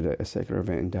weekend I did a secular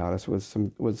event in Dallas with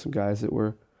some guys that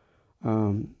were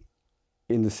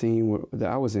in the scene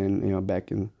that I was in, back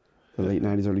in the late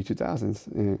 90s, early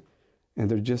 2000s. And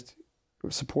they're just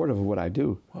supportive of what I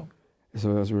do. Wow. So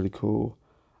it was really cool.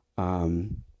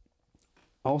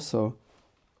 Also,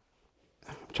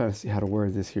 I'm trying to see how to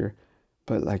word this here,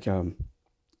 but I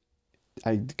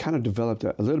kind of developed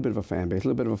a little bit of a fan base, a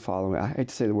little bit of a following. I hate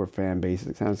to say the word fan base;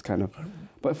 it sounds kind of,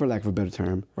 but for lack of a better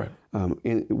term, right?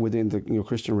 Within the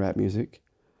Christian rap music.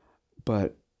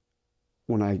 But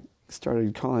when I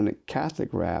started calling it Catholic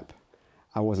rap,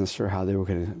 I wasn't sure how they were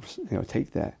going to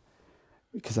take that,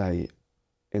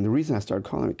 and the reason I started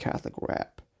calling it Catholic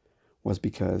rap was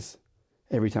because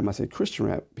every time I said Christian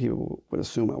rap, people would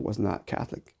assume I was not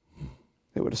Catholic.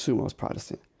 They would assume I was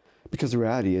Protestant. Because the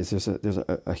reality is there's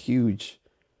a huge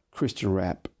Christian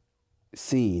rap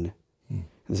scene. And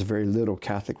there's very little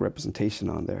Catholic representation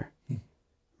on there.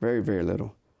 Very, very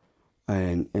little.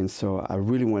 And so I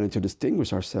really wanted to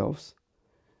distinguish ourselves.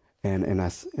 And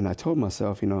I told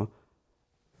myself,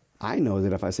 I know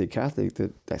that if I say Catholic,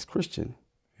 that's Christian.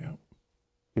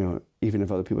 Yeah. Even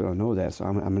if other people don't know that. So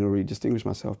I'm going to really distinguish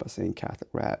myself by saying Catholic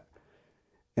rap.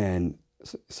 And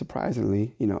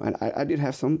surprisingly, and I did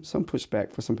have some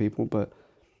pushback for some people, but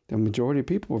the majority of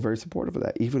people were very supportive of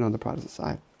that, even on the Protestant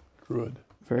side. Good.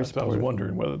 Very supportive. I was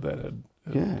wondering whether that had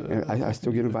I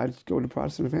still get invited to go to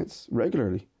Protestant events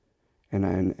regularly,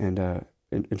 and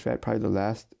in fact, probably the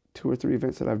last 2 or 3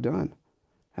 events that I've done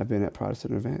have been at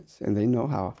Protestant events, and they know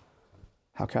how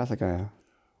Catholic I am.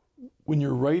 When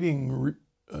you're writing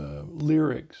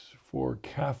lyrics for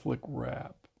Catholic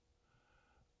rap,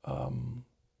 how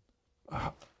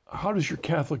does your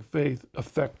Catholic faith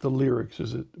affect the lyrics?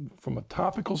 Is it from a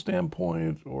topical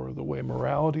standpoint or the way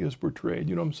morality is portrayed?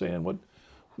 You know what I'm saying?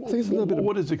 I think it's a little bit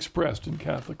what is expressed in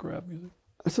Catholic rap music?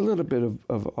 It's a little bit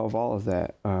of all of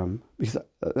that, because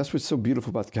that's what's so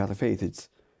beautiful about the Catholic faith. It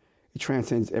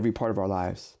transcends every part of our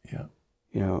lives. Yeah.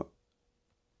 You know,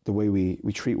 the way we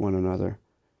treat one another,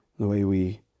 the way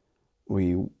we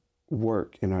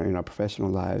work in our professional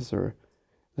lives, or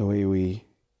the way we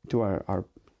do our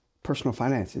personal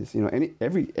finances. You know,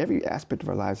 every aspect of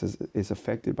our lives is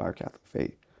affected by our Catholic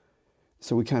faith.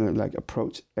 So we kind of like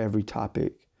approach every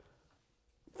topic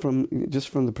from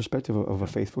the perspective of a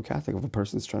faithful Catholic, of a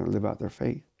person that's trying to live out their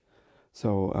faith.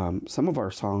 So some of our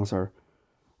songs are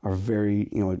very,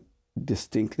 you know,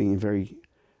 distinctly very,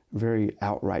 very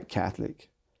outright Catholic.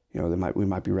 You know, we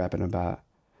might be rapping about.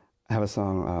 I have a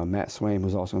song, Matt Swain,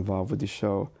 who's also involved with the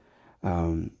show,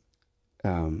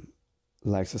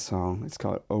 likes a song. It's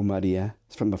called Oh Maria.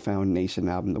 It's from the Foundation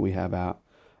album that we have out.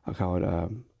 I call it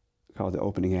The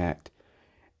Opening Act.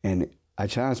 And I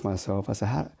challenged myself. I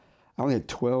said, I only had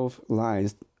 12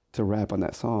 lines to rap on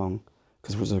that song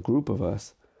because there was a group of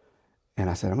us. And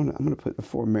I said, I'm gonna put the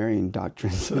 4 Marian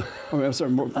doctrines,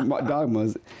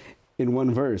 dogmas in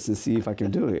one verse and see if I can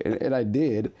do it. And I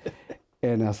did.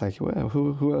 And I was like, well,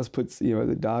 who else puts, you know,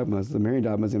 the Marian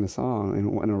dogmas in a song,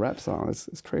 in a rap song?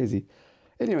 It's crazy.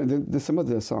 And, you know, some of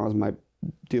the songs might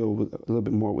deal with a little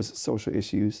bit more with social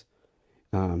issues,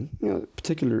 you know,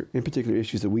 particular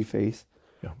issues that we face.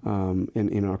 Yeah.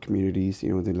 In our communities,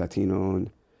 you know, the Latino and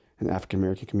African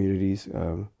American communities,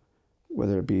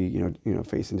 whether it be you know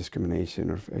facing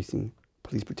discrimination or facing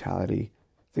police brutality,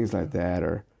 things like that,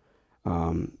 or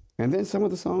and then some of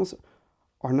the songs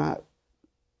are not,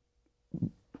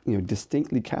 you know,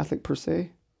 distinctly Catholic per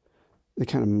se. They're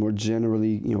kind of more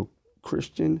generally, you know,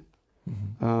 Christian,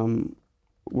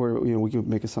 where, you know, we can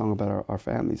make a song about our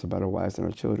families, about our wives and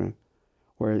our children,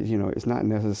 where, you know, it's not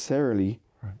necessarily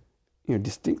you know,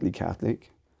 distinctly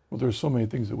Catholic. Well, there's so many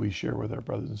things that we share with our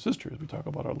brothers and sisters. We talk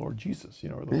about our Lord Jesus, you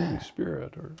know, or the Holy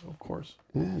Spirit, or of course.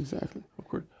 Yeah, exactly. Of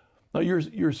course. Now,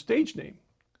 your stage name,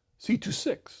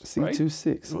 C26, right?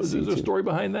 C26. Is there a story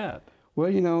behind that? Well,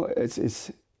 you know,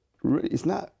 it's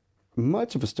not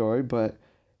much of a story, but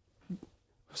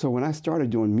so when I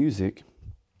started doing music,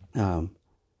 I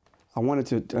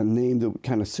wanted to a name that would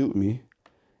kind of suit me,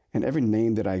 and every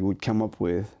name that I would come up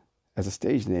with as a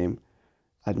stage name,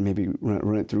 I'd maybe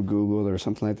run it through Google or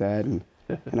something like that,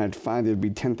 and I'd find there'd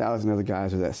be 10,000 other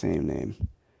guys with that same name.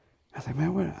 I was like,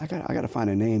 man, I got to find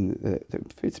a name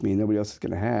that fits me and nobody else is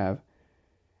gonna have.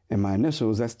 And my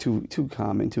initials, that's too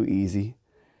common, too easy.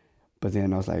 But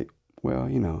then I was like, well,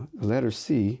 you know, the letter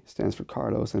C stands for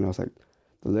Carlos, and I was like,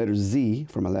 the letter Z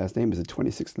for my last name is the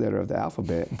 26th letter of the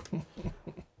alphabet.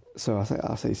 So I was like,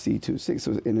 I'll say C26.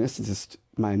 So in essence, it's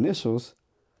my initials,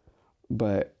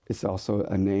 but it's also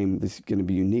a name that's going to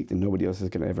be unique that nobody else is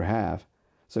going to ever have.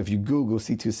 So if you Google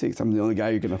C26, I'm the only guy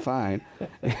you're going to find.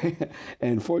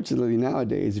 And fortunately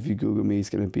nowadays, if you Google me, it's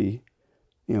going to be,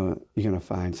 you know, you're going to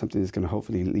find something that's going to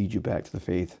hopefully lead you back to the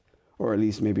faith, or at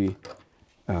least maybe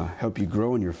help you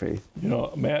grow in your faith. You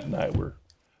know, Matt and I were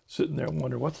sitting there and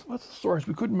wondering, what's the source?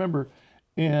 We couldn't remember.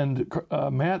 And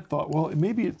Matt thought, well,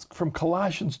 maybe it's from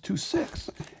Colossians 2:6.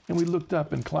 And we looked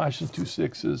up, and Colossians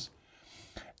 2:6 is,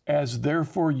 as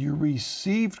therefore you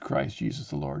received Christ Jesus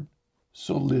the Lord,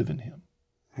 so live in him.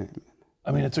 Amen.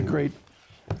 I mean, it's a great,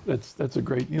 that's a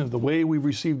great, you know, the way we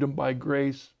received him by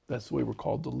grace, that's the way we're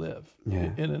called to live. Yeah.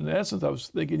 And in essence, I was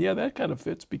thinking, yeah, that kind of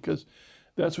fits, because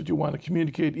that's what you want to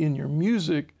communicate in your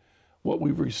music. What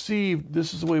we've received,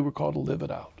 this is the way we're called to live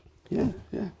it out. Yeah,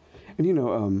 yeah. And you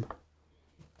know,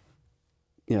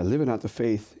 living out the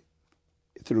faith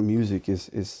through music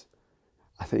is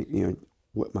I think, you know,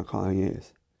 what my calling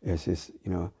is. It's just,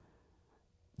 you know,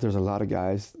 there's a lot of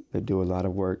guys that do a lot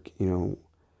of work, you know,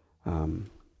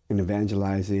 in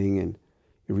evangelizing and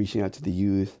reaching out to the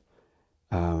youth.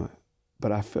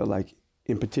 But I feel like,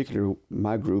 in particular,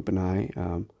 my group and I,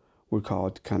 we're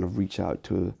called to kind of reach out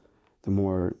to the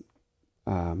more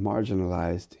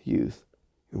marginalized youth,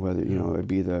 whether, you know, it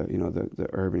be the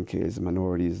urban kids, the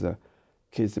minorities, the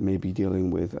kids that may be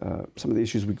dealing with some of the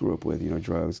issues we grew up with, you know,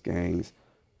 drugs, gangs,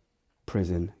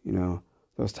 prison, you know,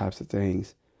 those types of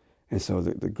things. And so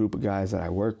the group of guys that I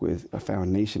work with, A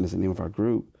Foundation is the name of our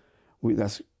group,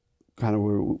 that's kind of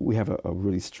where we have a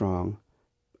really strong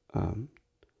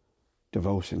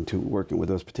devotion to working with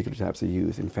those particular types of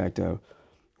youth. In fact,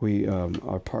 we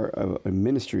are part of a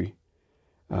ministry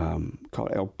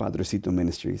called El Padrecito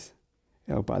Ministries.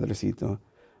 El Padrecito,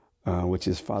 which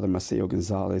is Father Maceo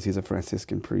Gonzalez. He's a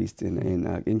Franciscan priest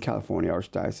in California,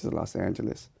 Archdiocese of Los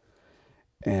Angeles.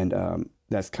 And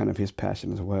that's kind of his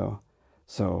passion as well.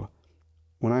 So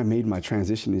when I made my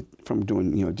transition from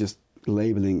doing, just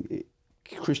labeling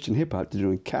Christian hip hop to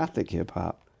doing Catholic hip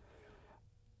hop,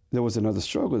 there was another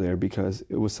struggle there because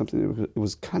it was something that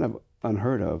was kind of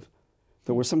unheard of.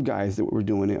 There were some guys that were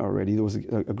doing it already. There was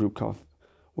a group called,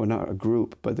 well, not a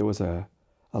group, but there was a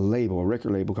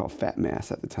record label called Fat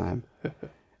Mass at the time.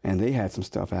 And they had some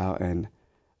stuff out, and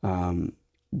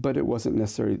but it wasn't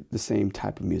necessarily the same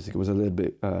type of music. It was a little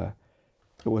bit, it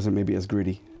wasn't maybe as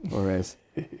gritty or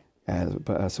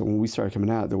so when we started coming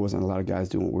out, there wasn't a lot of guys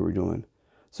doing what we were doing.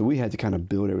 So we had to kind of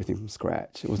build everything from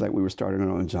scratch. It was like we were starting our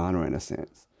own genre in a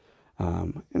sense.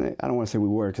 And I don't want to say we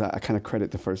were, because I kind of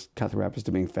credit the first Catholic rappers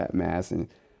to being Fat Mass and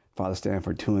Father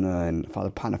Stanford Tuna and Father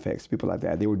Pontifex, people like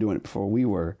that. They were doing it before we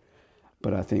were.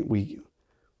 But I think we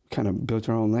kind of built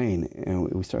our own lane,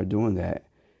 and we started doing that.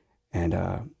 And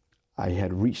I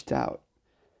had reached out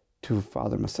to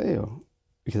Father Maceo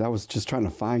because I was just trying to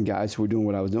find guys who were doing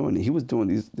what I was doing. He was doing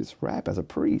this rap as a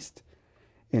priest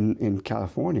in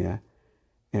California,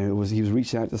 and he was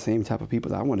reaching out to the same type of people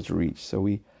that I wanted to reach. So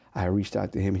I reached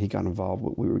out to him, and he got involved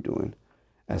with what we were doing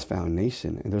as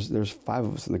Foundation. And there's 5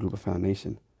 of us in the group of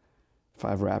Foundation,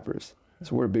 5 rappers.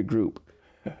 So we're a big group.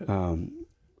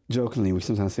 Jokingly, we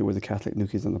sometimes say we're the Catholic New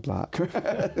Kids on the Block.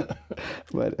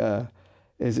 But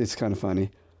it's kind of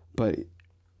funny. But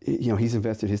he's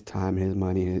invested his time, his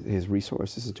money, his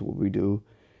resources into what we do,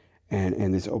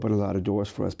 and it's opened a lot of doors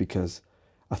for us because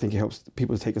I think it helps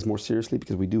people to take us more seriously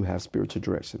because we do have spiritual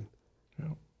direction.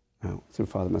 Yeah. Through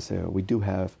Father Maceo, we do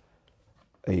have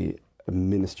a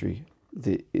ministry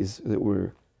that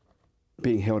we're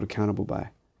being held accountable by,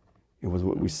 and with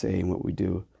what we say and what we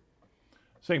do.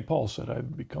 St. Paul said,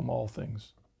 "I've become all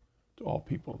things to all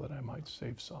people that I might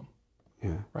save some."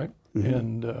 Yeah. Right?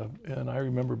 Mm-hmm. And I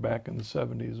remember back in the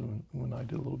 70s when I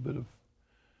did a little bit of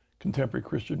contemporary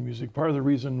Christian music, part of the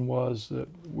reason was that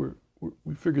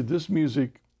we figured this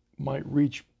music might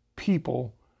reach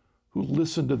people who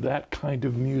listen to that kind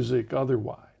of music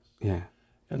otherwise. Yeah.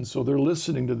 And so they're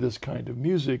listening to this kind of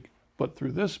music, but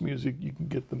through this music, you can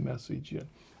get the message in.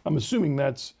 I'm assuming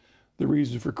that's the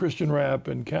reason for Christian rap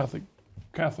and Catholic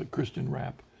Christian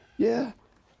rap. Yeah.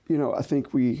 I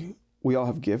think we all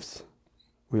have gifts.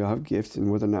 We all have gifts,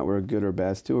 and whether or not we're a good or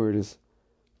bad steward is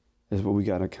what we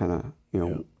got to kind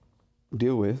of,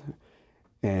 deal with.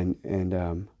 And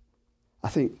I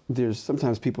think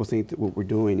sometimes people think that what we're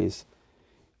doing is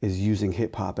using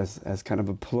hip hop as kind of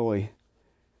a ploy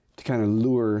to kind of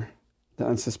lure the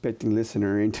unsuspecting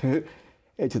listener into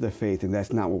the faith, and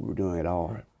that's not what we're doing at all.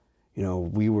 Right.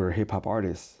 We were hip hop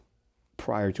artists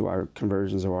prior to our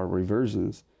conversions or our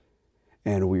reversions,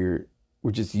 and we're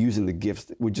just using the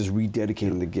gifts. We're just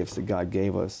rededicating the gifts that God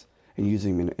gave us and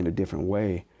using them in a different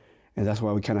way. And that's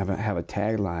why we kind of have a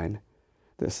tagline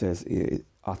that says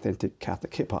authentic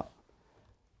Catholic hip hop,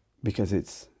 because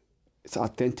it's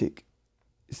authentic.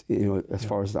 As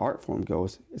far as the art form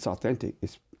goes, it's authentic.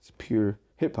 It's pure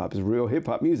hip hop. It's real hip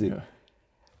hop music,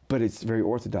 but it's very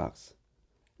orthodox.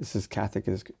 It's as Catholic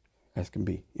as can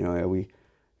be. We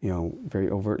very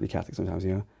overtly Catholic sometimes.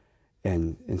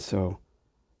 And so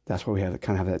that's why we have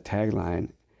that tagline.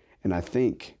 And I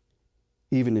think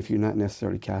even if you're not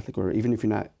necessarily Catholic, or even if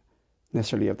you're not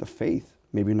necessarily of the faith,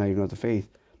 maybe you're not even of the faith,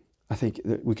 I think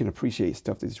that we can appreciate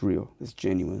stuff that's real, that's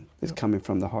genuine, that's coming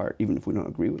from the heart, even if we don't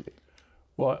agree with it.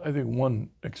 Well, I think one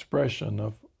expression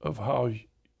of how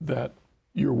that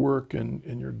your work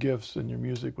and your gifts and your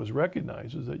music was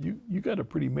recognized is that you got a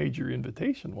pretty major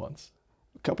invitation once.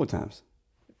 A couple of times.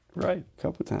 Right. A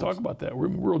couple of times. Talk about that.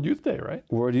 World Youth Day, right?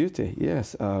 World Youth Day,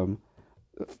 yes.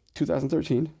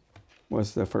 2013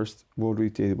 was the first World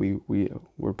Youth Day that we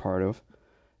were part of.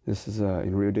 This is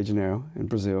in Rio de Janeiro in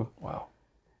Brazil. Wow.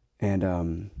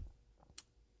 And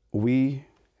we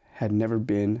had never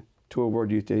been to a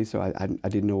World Youth Day, so I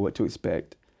didn't know what to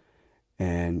expect.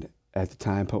 And at the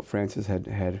time, Pope Francis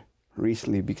had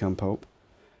recently become Pope,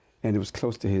 and it was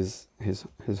close to his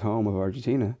home of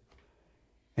Argentina.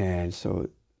 And so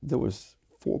there was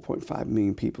 4.5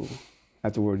 million people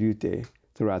at the World Youth Day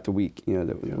throughout the week,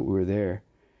 that we were there.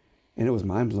 And it was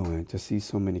mind-blowing to see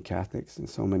so many Catholics and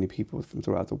so many people from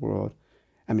throughout the world.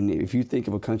 I mean, if you think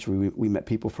of a country, we met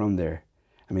people from there.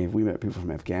 I mean, we met people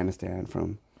from Afghanistan,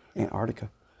 from Antarctica,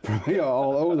 from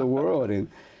all over the world, and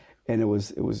it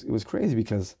was crazy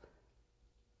because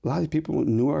a lot of these people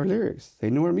knew our lyrics. They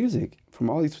knew our music from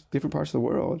all these different parts of the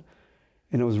world,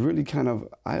 And it was really kind of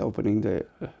eye-opening that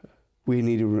we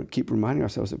need to keep reminding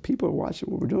ourselves that people are watching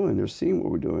what we're doing. They're seeing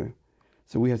what we're doing.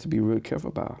 So we have to be really careful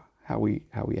about how we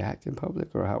act in public,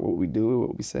 or what we do,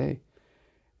 what we say.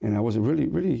 And that was really,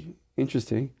 really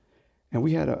interesting. And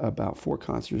we had about 4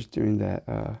 concerts during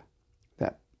that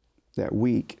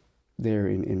week there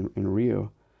in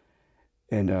Rio.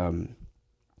 And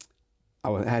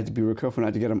I had to be real careful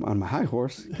not to get on my high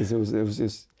horse, because it was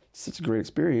just such a great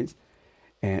experience.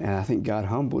 And I think God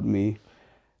humbled me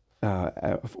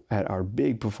at our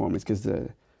big performance, because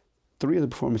 3 of the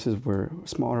performances were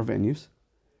smaller venues,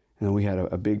 and then we had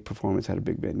a big performance at a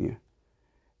big venue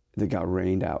that got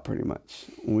rained out pretty much.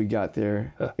 When we got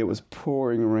there, it was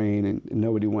pouring rain, and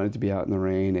nobody wanted to be out in the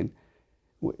rain, and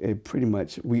it pretty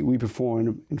much, we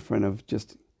performed in front of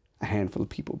just a handful of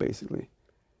people, basically.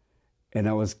 And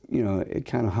I was, it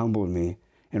kind of humbled me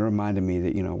and reminded me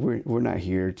that, we're not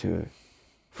here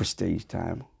for stage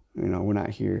time. We're not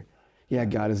here. Yeah,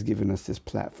 God has given us this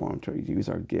platform to use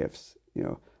our gifts,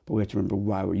 but we have to remember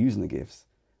why we're using the gifts.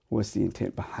 What's the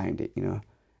intent behind it, And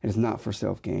it's not for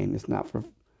self-gain. It's not for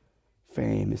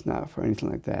fame. It's not for anything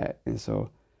like that. And so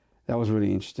that was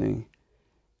really interesting.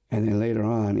 And then later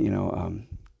on,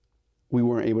 we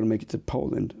weren't able to make it to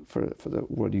Poland for the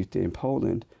World Youth Day in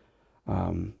Poland.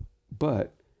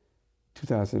 But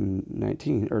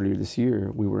 2019, earlier this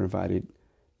year, we were invited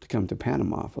to come to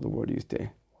Panama for the World Youth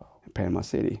Day, in Panama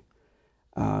City.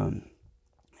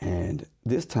 And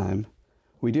this time,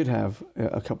 we did have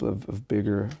a couple of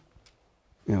bigger,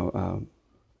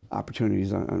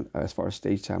 opportunities as far as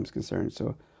stage time is concerned.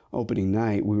 So opening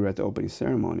night, we were at the opening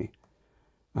ceremony,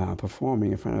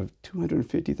 performing in front of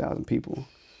 250,000 people,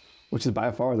 which is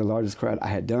by far the largest crowd I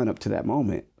had done up to that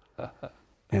moment.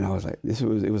 And I was like,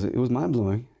 it was mind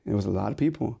blowing. It was a lot of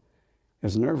people. It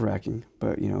was nerve wracking,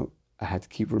 but I had to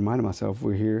keep reminding myself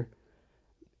we're here,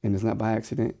 and it's not by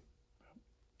accident.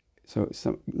 So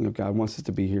God wants us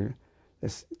to be here.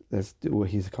 Let's do what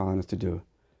He's calling us to do.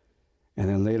 And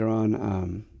then later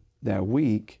on that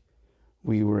week,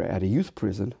 we were at a youth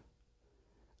prison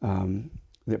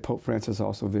that Pope Francis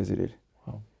also visited.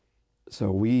 Wow.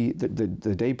 So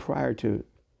the day prior to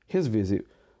his visit,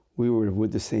 we were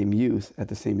with the same youth at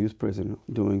the same youth prison,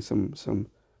 doing some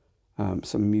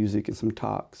music and some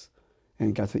talks,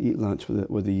 and got to eat lunch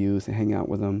with the youth and hang out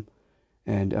with them.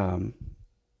 And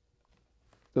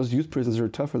those youth prisons are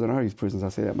tougher than our youth prisons,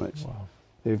 I'll say that much. Wow.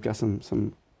 They've got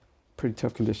some pretty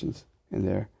tough conditions in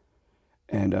there.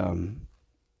 And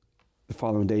the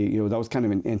following day, that was kind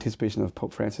of in anticipation of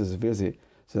Pope Francis' visit,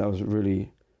 so that was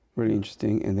really, really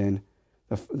interesting. And then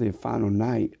the final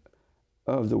night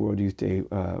of the World Youth Day,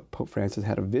 Pope Francis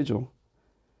had a vigil,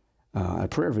 a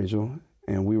prayer vigil,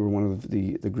 and we were one of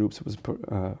the groups that was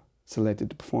selected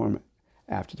to perform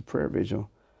after the prayer vigil.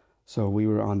 So we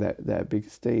were on that big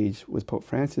stage with Pope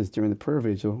Francis during the prayer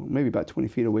vigil, maybe about 20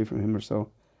 feet away from him or so.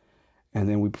 And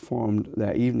then we performed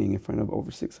that evening in front of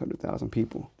over 600,000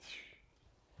 people.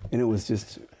 And it was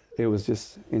just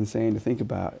insane to think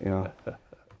about,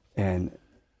 And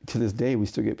to this day, we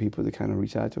still get people that kind of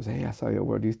reach out to us, hey, I saw you at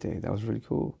World Youth Day. That was really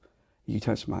cool. You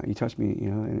touched me,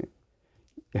 and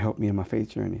it helped me in my faith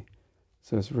journey.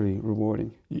 So it's really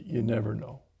rewarding. You never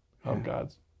know how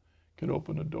God can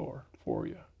open a door for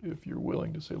you if you're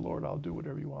willing to say, Lord, I'll do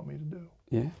whatever you want me to do.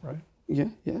 Yeah. Right? Yeah.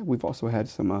 We've also had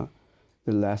some,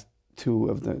 the last 2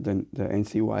 of the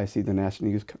NCYC,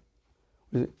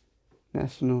 the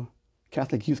National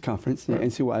Catholic Youth Conference, right.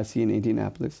 NCYC in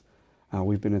Indianapolis.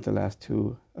 We've been at the last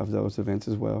 2 of those events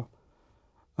as well.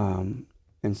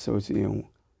 And so it's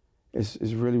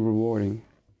really rewarding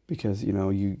because,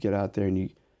 you get out there and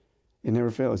it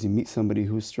never fails. You meet somebody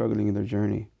who's struggling in their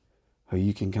journey, how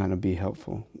you can kind of be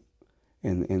helpful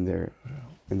in their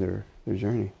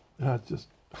journey. It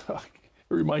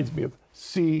reminds me of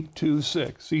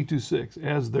C26,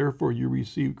 as therefore you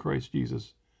receive Christ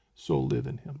Jesus, so live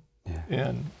in Him. Yeah.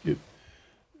 And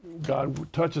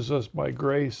God touches us by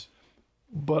grace,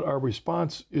 but our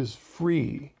response is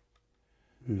free.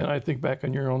 Mm-hmm. And I think back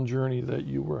on your own journey that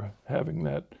you were having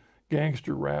that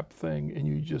gangster rap thing,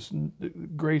 and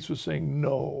grace was saying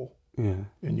no, and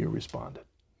you responded.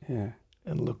 Yeah.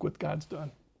 And look what God's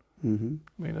done. Mm-hmm.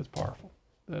 I mean, that's powerful.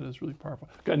 That is really powerful.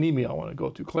 Got an email I want to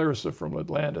go to. Clarissa from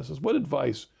Atlanta says, what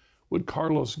advice would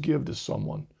Carlos give to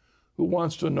someone who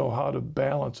wants to know how to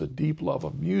balance a deep love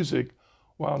of music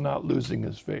while not losing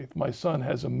his faith? My son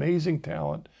has amazing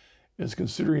talent and is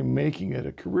considering making it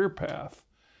a career path,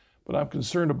 but I'm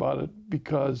concerned about it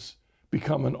because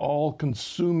become an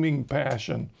all-consuming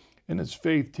passion and his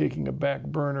faith taking a back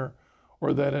burner,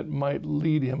 or that it might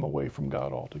lead him away from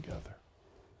God altogether.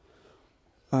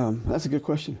 That's a good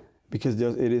question, because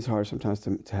it is hard sometimes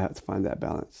to have to find that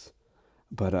balance.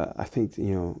 But I think,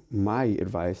 you know, my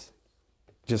advice,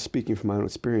 just speaking from my own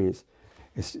experience,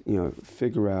 is, you know,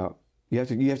 figure out, you have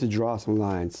to draw some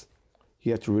lines.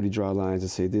 You have to really draw lines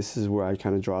and say, this is where I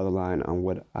kind of draw the line on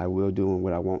what I will do and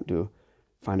what I won't do.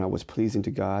 Find out what's pleasing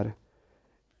to God,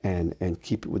 and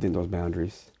keep it within those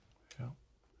boundaries.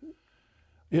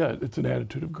 Yeah, it's an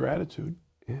attitude of gratitude,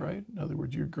 Yeah. right? In other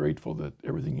words, you're grateful that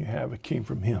everything you have, it came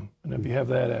from Him. And if you have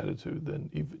that attitude, then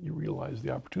even you realize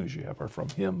the opportunities you have are from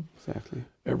Him. Exactly.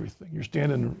 Everything. You're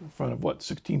standing in front of, what,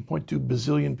 16.2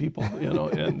 bazillion people, you know,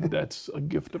 and that's a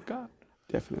gift of God.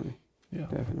 Definitely. Yeah.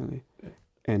 Definitely.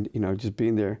 And, you know, just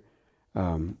being there,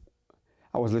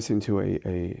 I was listening to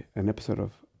an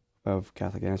episode of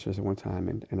Catholic Answers at one time,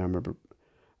 and I remember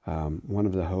one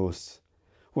of the hosts,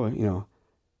 well, you know,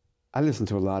 I listened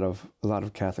to a lot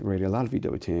of Catholic radio, a lot of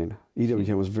EWTN.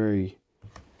 EWTN was very,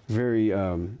 very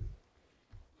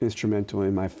instrumental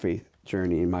in my faith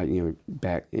journey, in my, you know,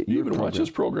 back. You even watched this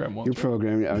program once. Your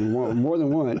program, I mean, more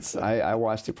than once. I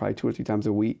watched it probably 2 or 3 times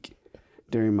a week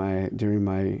during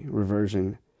my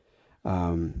reversion,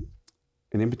 and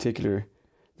in particular,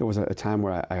 there was a time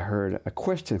where I heard a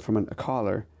question from a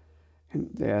caller, and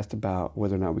they asked about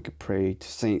whether or not we could pray to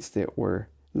saints that were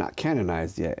not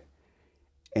canonized yet.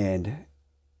 And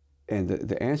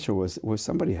the answer was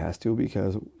somebody has to,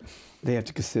 because they have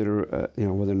to consider, you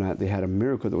know, whether or not they had a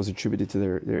miracle that was attributed to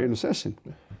their intercession.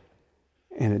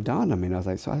 And it dawned on me, and I was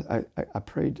like, so I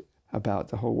prayed about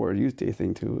the whole World Youth Day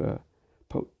thing to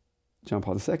Pope John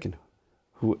Paul II,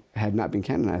 who had not been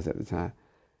canonized at the time.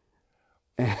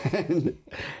 And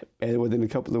within a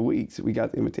couple of weeks, we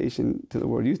got the invitation to the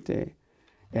World Youth Day.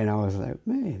 And I was like,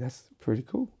 man, that's pretty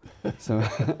cool. So,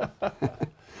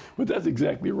 but that's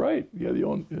exactly right. Yeah,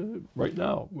 right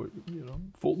now, you know,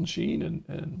 Fulton Sheen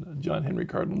and John Henry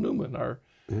Cardinal Newman are,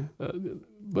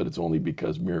 but it's only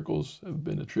because miracles have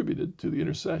been attributed to the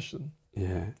intercession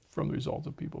from the result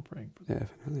of people praying for them.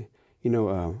 Definitely. You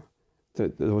know,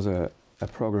 there was a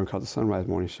program called the Sunrise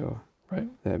Morning Show, right,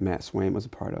 that Matt Swain was a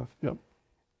part of. Yep.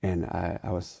 And I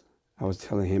was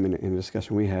telling him in a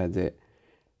discussion we had that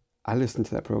I listened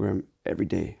to that program every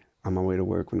day on my way to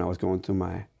work when I was going through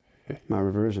my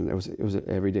reversion. It was an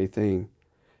everyday thing,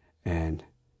 and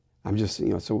I'm just, you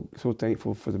know, so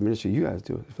thankful for the ministry you guys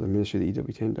do, for the ministry that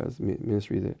EWTN does,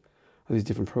 ministry that all these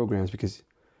different programs, because,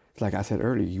 like I said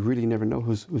earlier, you really never know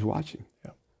who's watching.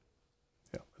 Yeah.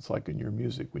 It's like in your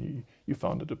music, when you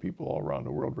found that the people all around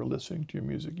the world were listening to your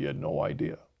music, you had no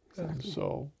idea. Exactly. And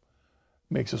so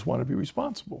makes us want to be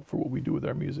responsible for what we do with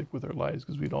our music, with our lives,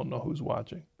 because we don't know who's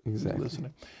watching, Exactly. who's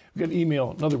listening. We've got an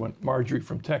email, another one, Marjorie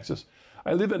from Texas.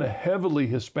 I live in a heavily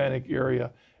Hispanic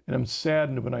area, and I'm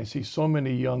saddened when I see so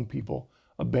many young people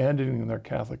abandoning their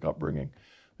Catholic upbringing.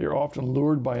 They are often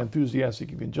lured by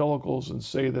enthusiastic evangelicals and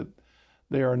say that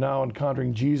they are now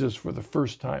encountering Jesus for the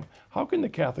first time. How can the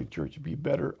Catholic Church be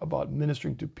better about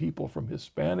ministering to people from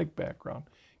Hispanic background,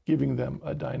 giving them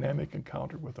a dynamic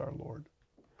encounter with our Lord?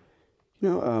 You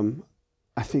know,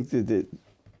 I think that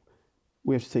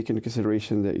we have to take into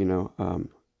consideration that, you know,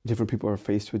 different people are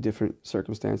faced with different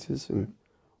circumstances and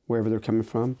wherever they're coming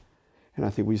from. And I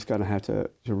think we just got to have to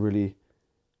really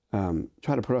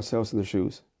try to put ourselves in their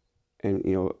shoes and,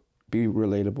 you know, be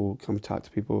relatable, come talk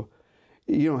to people.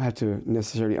 You don't have to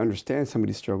necessarily understand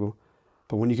somebody's struggle,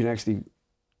 but when they can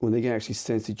actually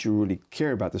sense that you really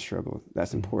care about the struggle,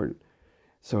 that's important.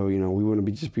 So, you know, we want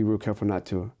to just be real careful not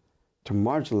to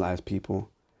marginalize people,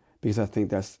 because I think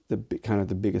that's the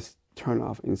biggest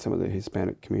turnoff in some of the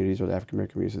Hispanic communities or the African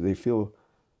American communities. They feel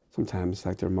sometimes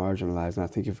like they're marginalized, and I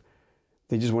think if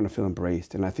they just want to feel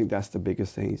embraced, and I think that's the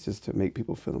biggest thing, is just to make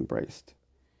people feel embraced.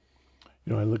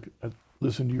 You know, I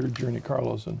listen to your journey,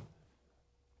 Carlos, and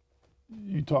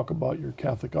you talk about your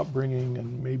Catholic upbringing,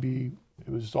 and maybe it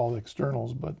was just all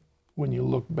externals, but when you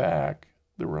look back,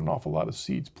 there were an awful lot of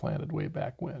seeds planted way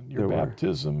back when. Your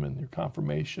baptism and your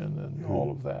confirmation and all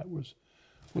of that was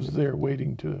there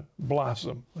waiting to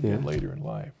blossom again later in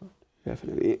life.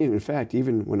 Definitely. In fact,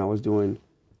 even when I was doing,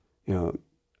 you know,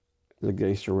 the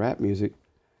gangster rap music,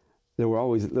 there were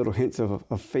always little hints of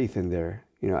faith in there.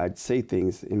 You know, I'd say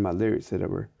things in my lyrics that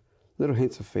were little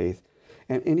hints of faith.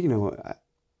 And you know,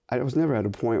 I was never at a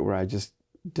point where I just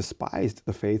despised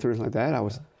the faith or anything like that.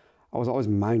 I was always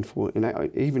mindful,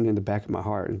 and even in the back of my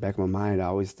heart, in the back of my mind, I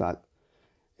always thought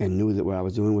and knew that what I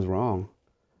was doing was wrong.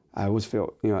 I always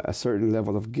felt, you know, a certain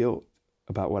level of guilt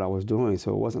about what I was doing.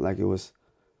 So it wasn't like it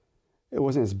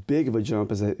wasn't as big of a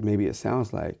jump as maybe it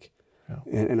sounds like.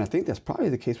 Yeah. And I think that's probably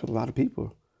the case with a lot of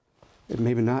people. It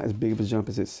maybe not as big of a jump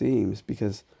as it seems,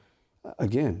 because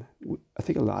again, I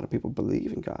think a lot of people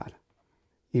believe in God.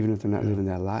 even if they're not living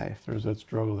that life. There's that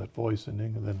struggle, that voice, and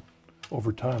then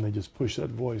over time they just push that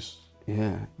voice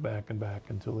back and back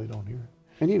until they don't hear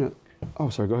it. And you know, oh,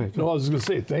 sorry, go ahead. No, I was just going to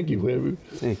say thank you.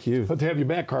 Thank you. I'd have you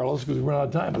back, Carlos, because we run out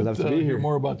of time. I'd love to be here. Hear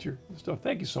more about your stuff.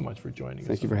 Thank you so much for joining us.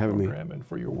 Thank you for having me. And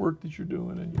for your work that you're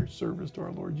doing and your service to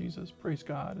our Lord Jesus. Praise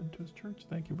God and to His church.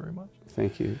 Thank you very much.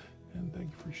 Thank you. And thank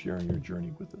you for sharing your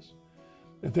journey with us.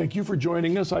 And thank you for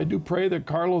joining us. I do pray that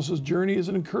Carlos's journey is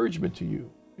an encouragement to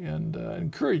you, and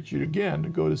encourage you again to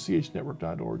go to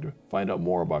chnetwork.org to find out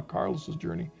more about Carlos's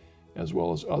journey, as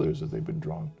well as others as they've been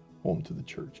drawn home to the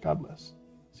church. God bless.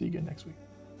 See you again next week.